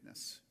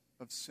wickedness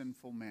of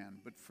sinful man,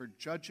 but for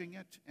judging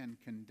it and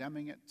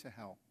condemning it to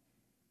hell.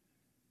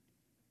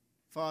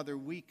 Father,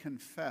 we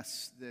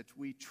confess that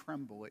we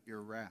tremble at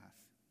your wrath.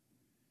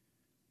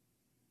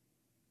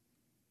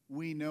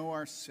 We know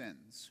our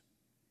sins.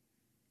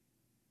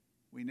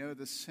 We know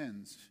the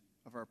sins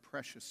of our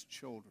precious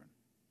children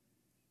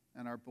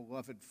and our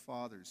beloved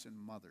fathers and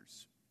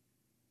mothers.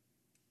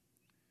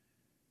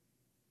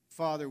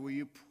 Father, will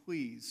you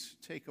please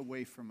take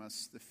away from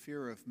us the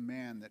fear of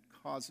man that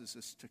causes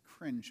us to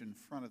cringe in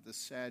front of the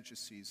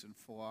Sadducees and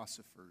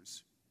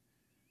philosophers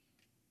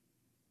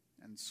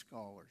and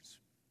scholars?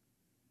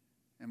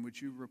 And would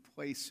you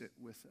replace it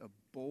with a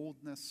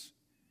boldness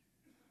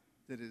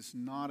that is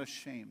not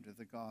ashamed of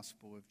the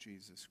gospel of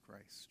Jesus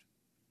Christ?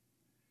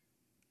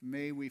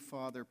 May we,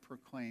 Father,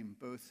 proclaim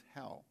both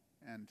hell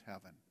and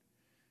heaven,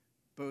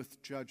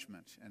 both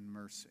judgment and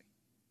mercy,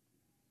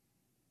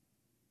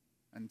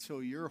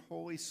 until your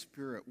Holy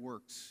Spirit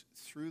works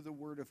through the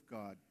Word of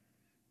God,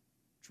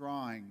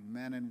 drawing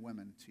men and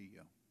women to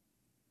you.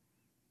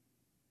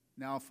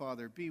 Now,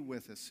 Father, be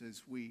with us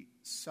as we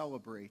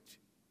celebrate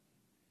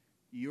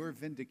your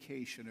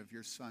vindication of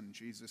your Son,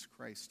 Jesus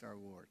Christ our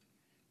Lord.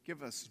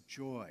 Give us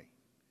joy.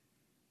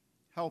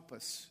 Help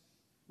us.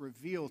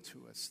 Reveal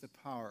to us the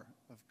power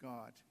of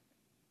God.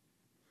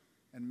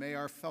 And may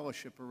our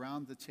fellowship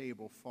around the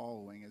table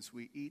following as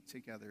we eat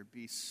together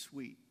be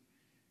sweet.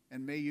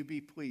 And may you be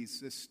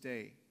pleased this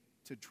day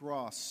to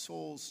draw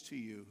souls to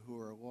you who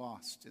are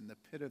lost in the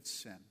pit of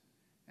sin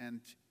and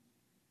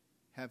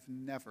have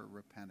never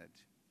repented.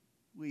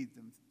 Lead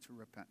them to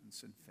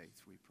repentance and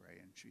faith, we pray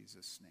in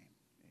Jesus' name.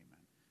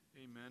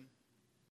 Amen. Amen.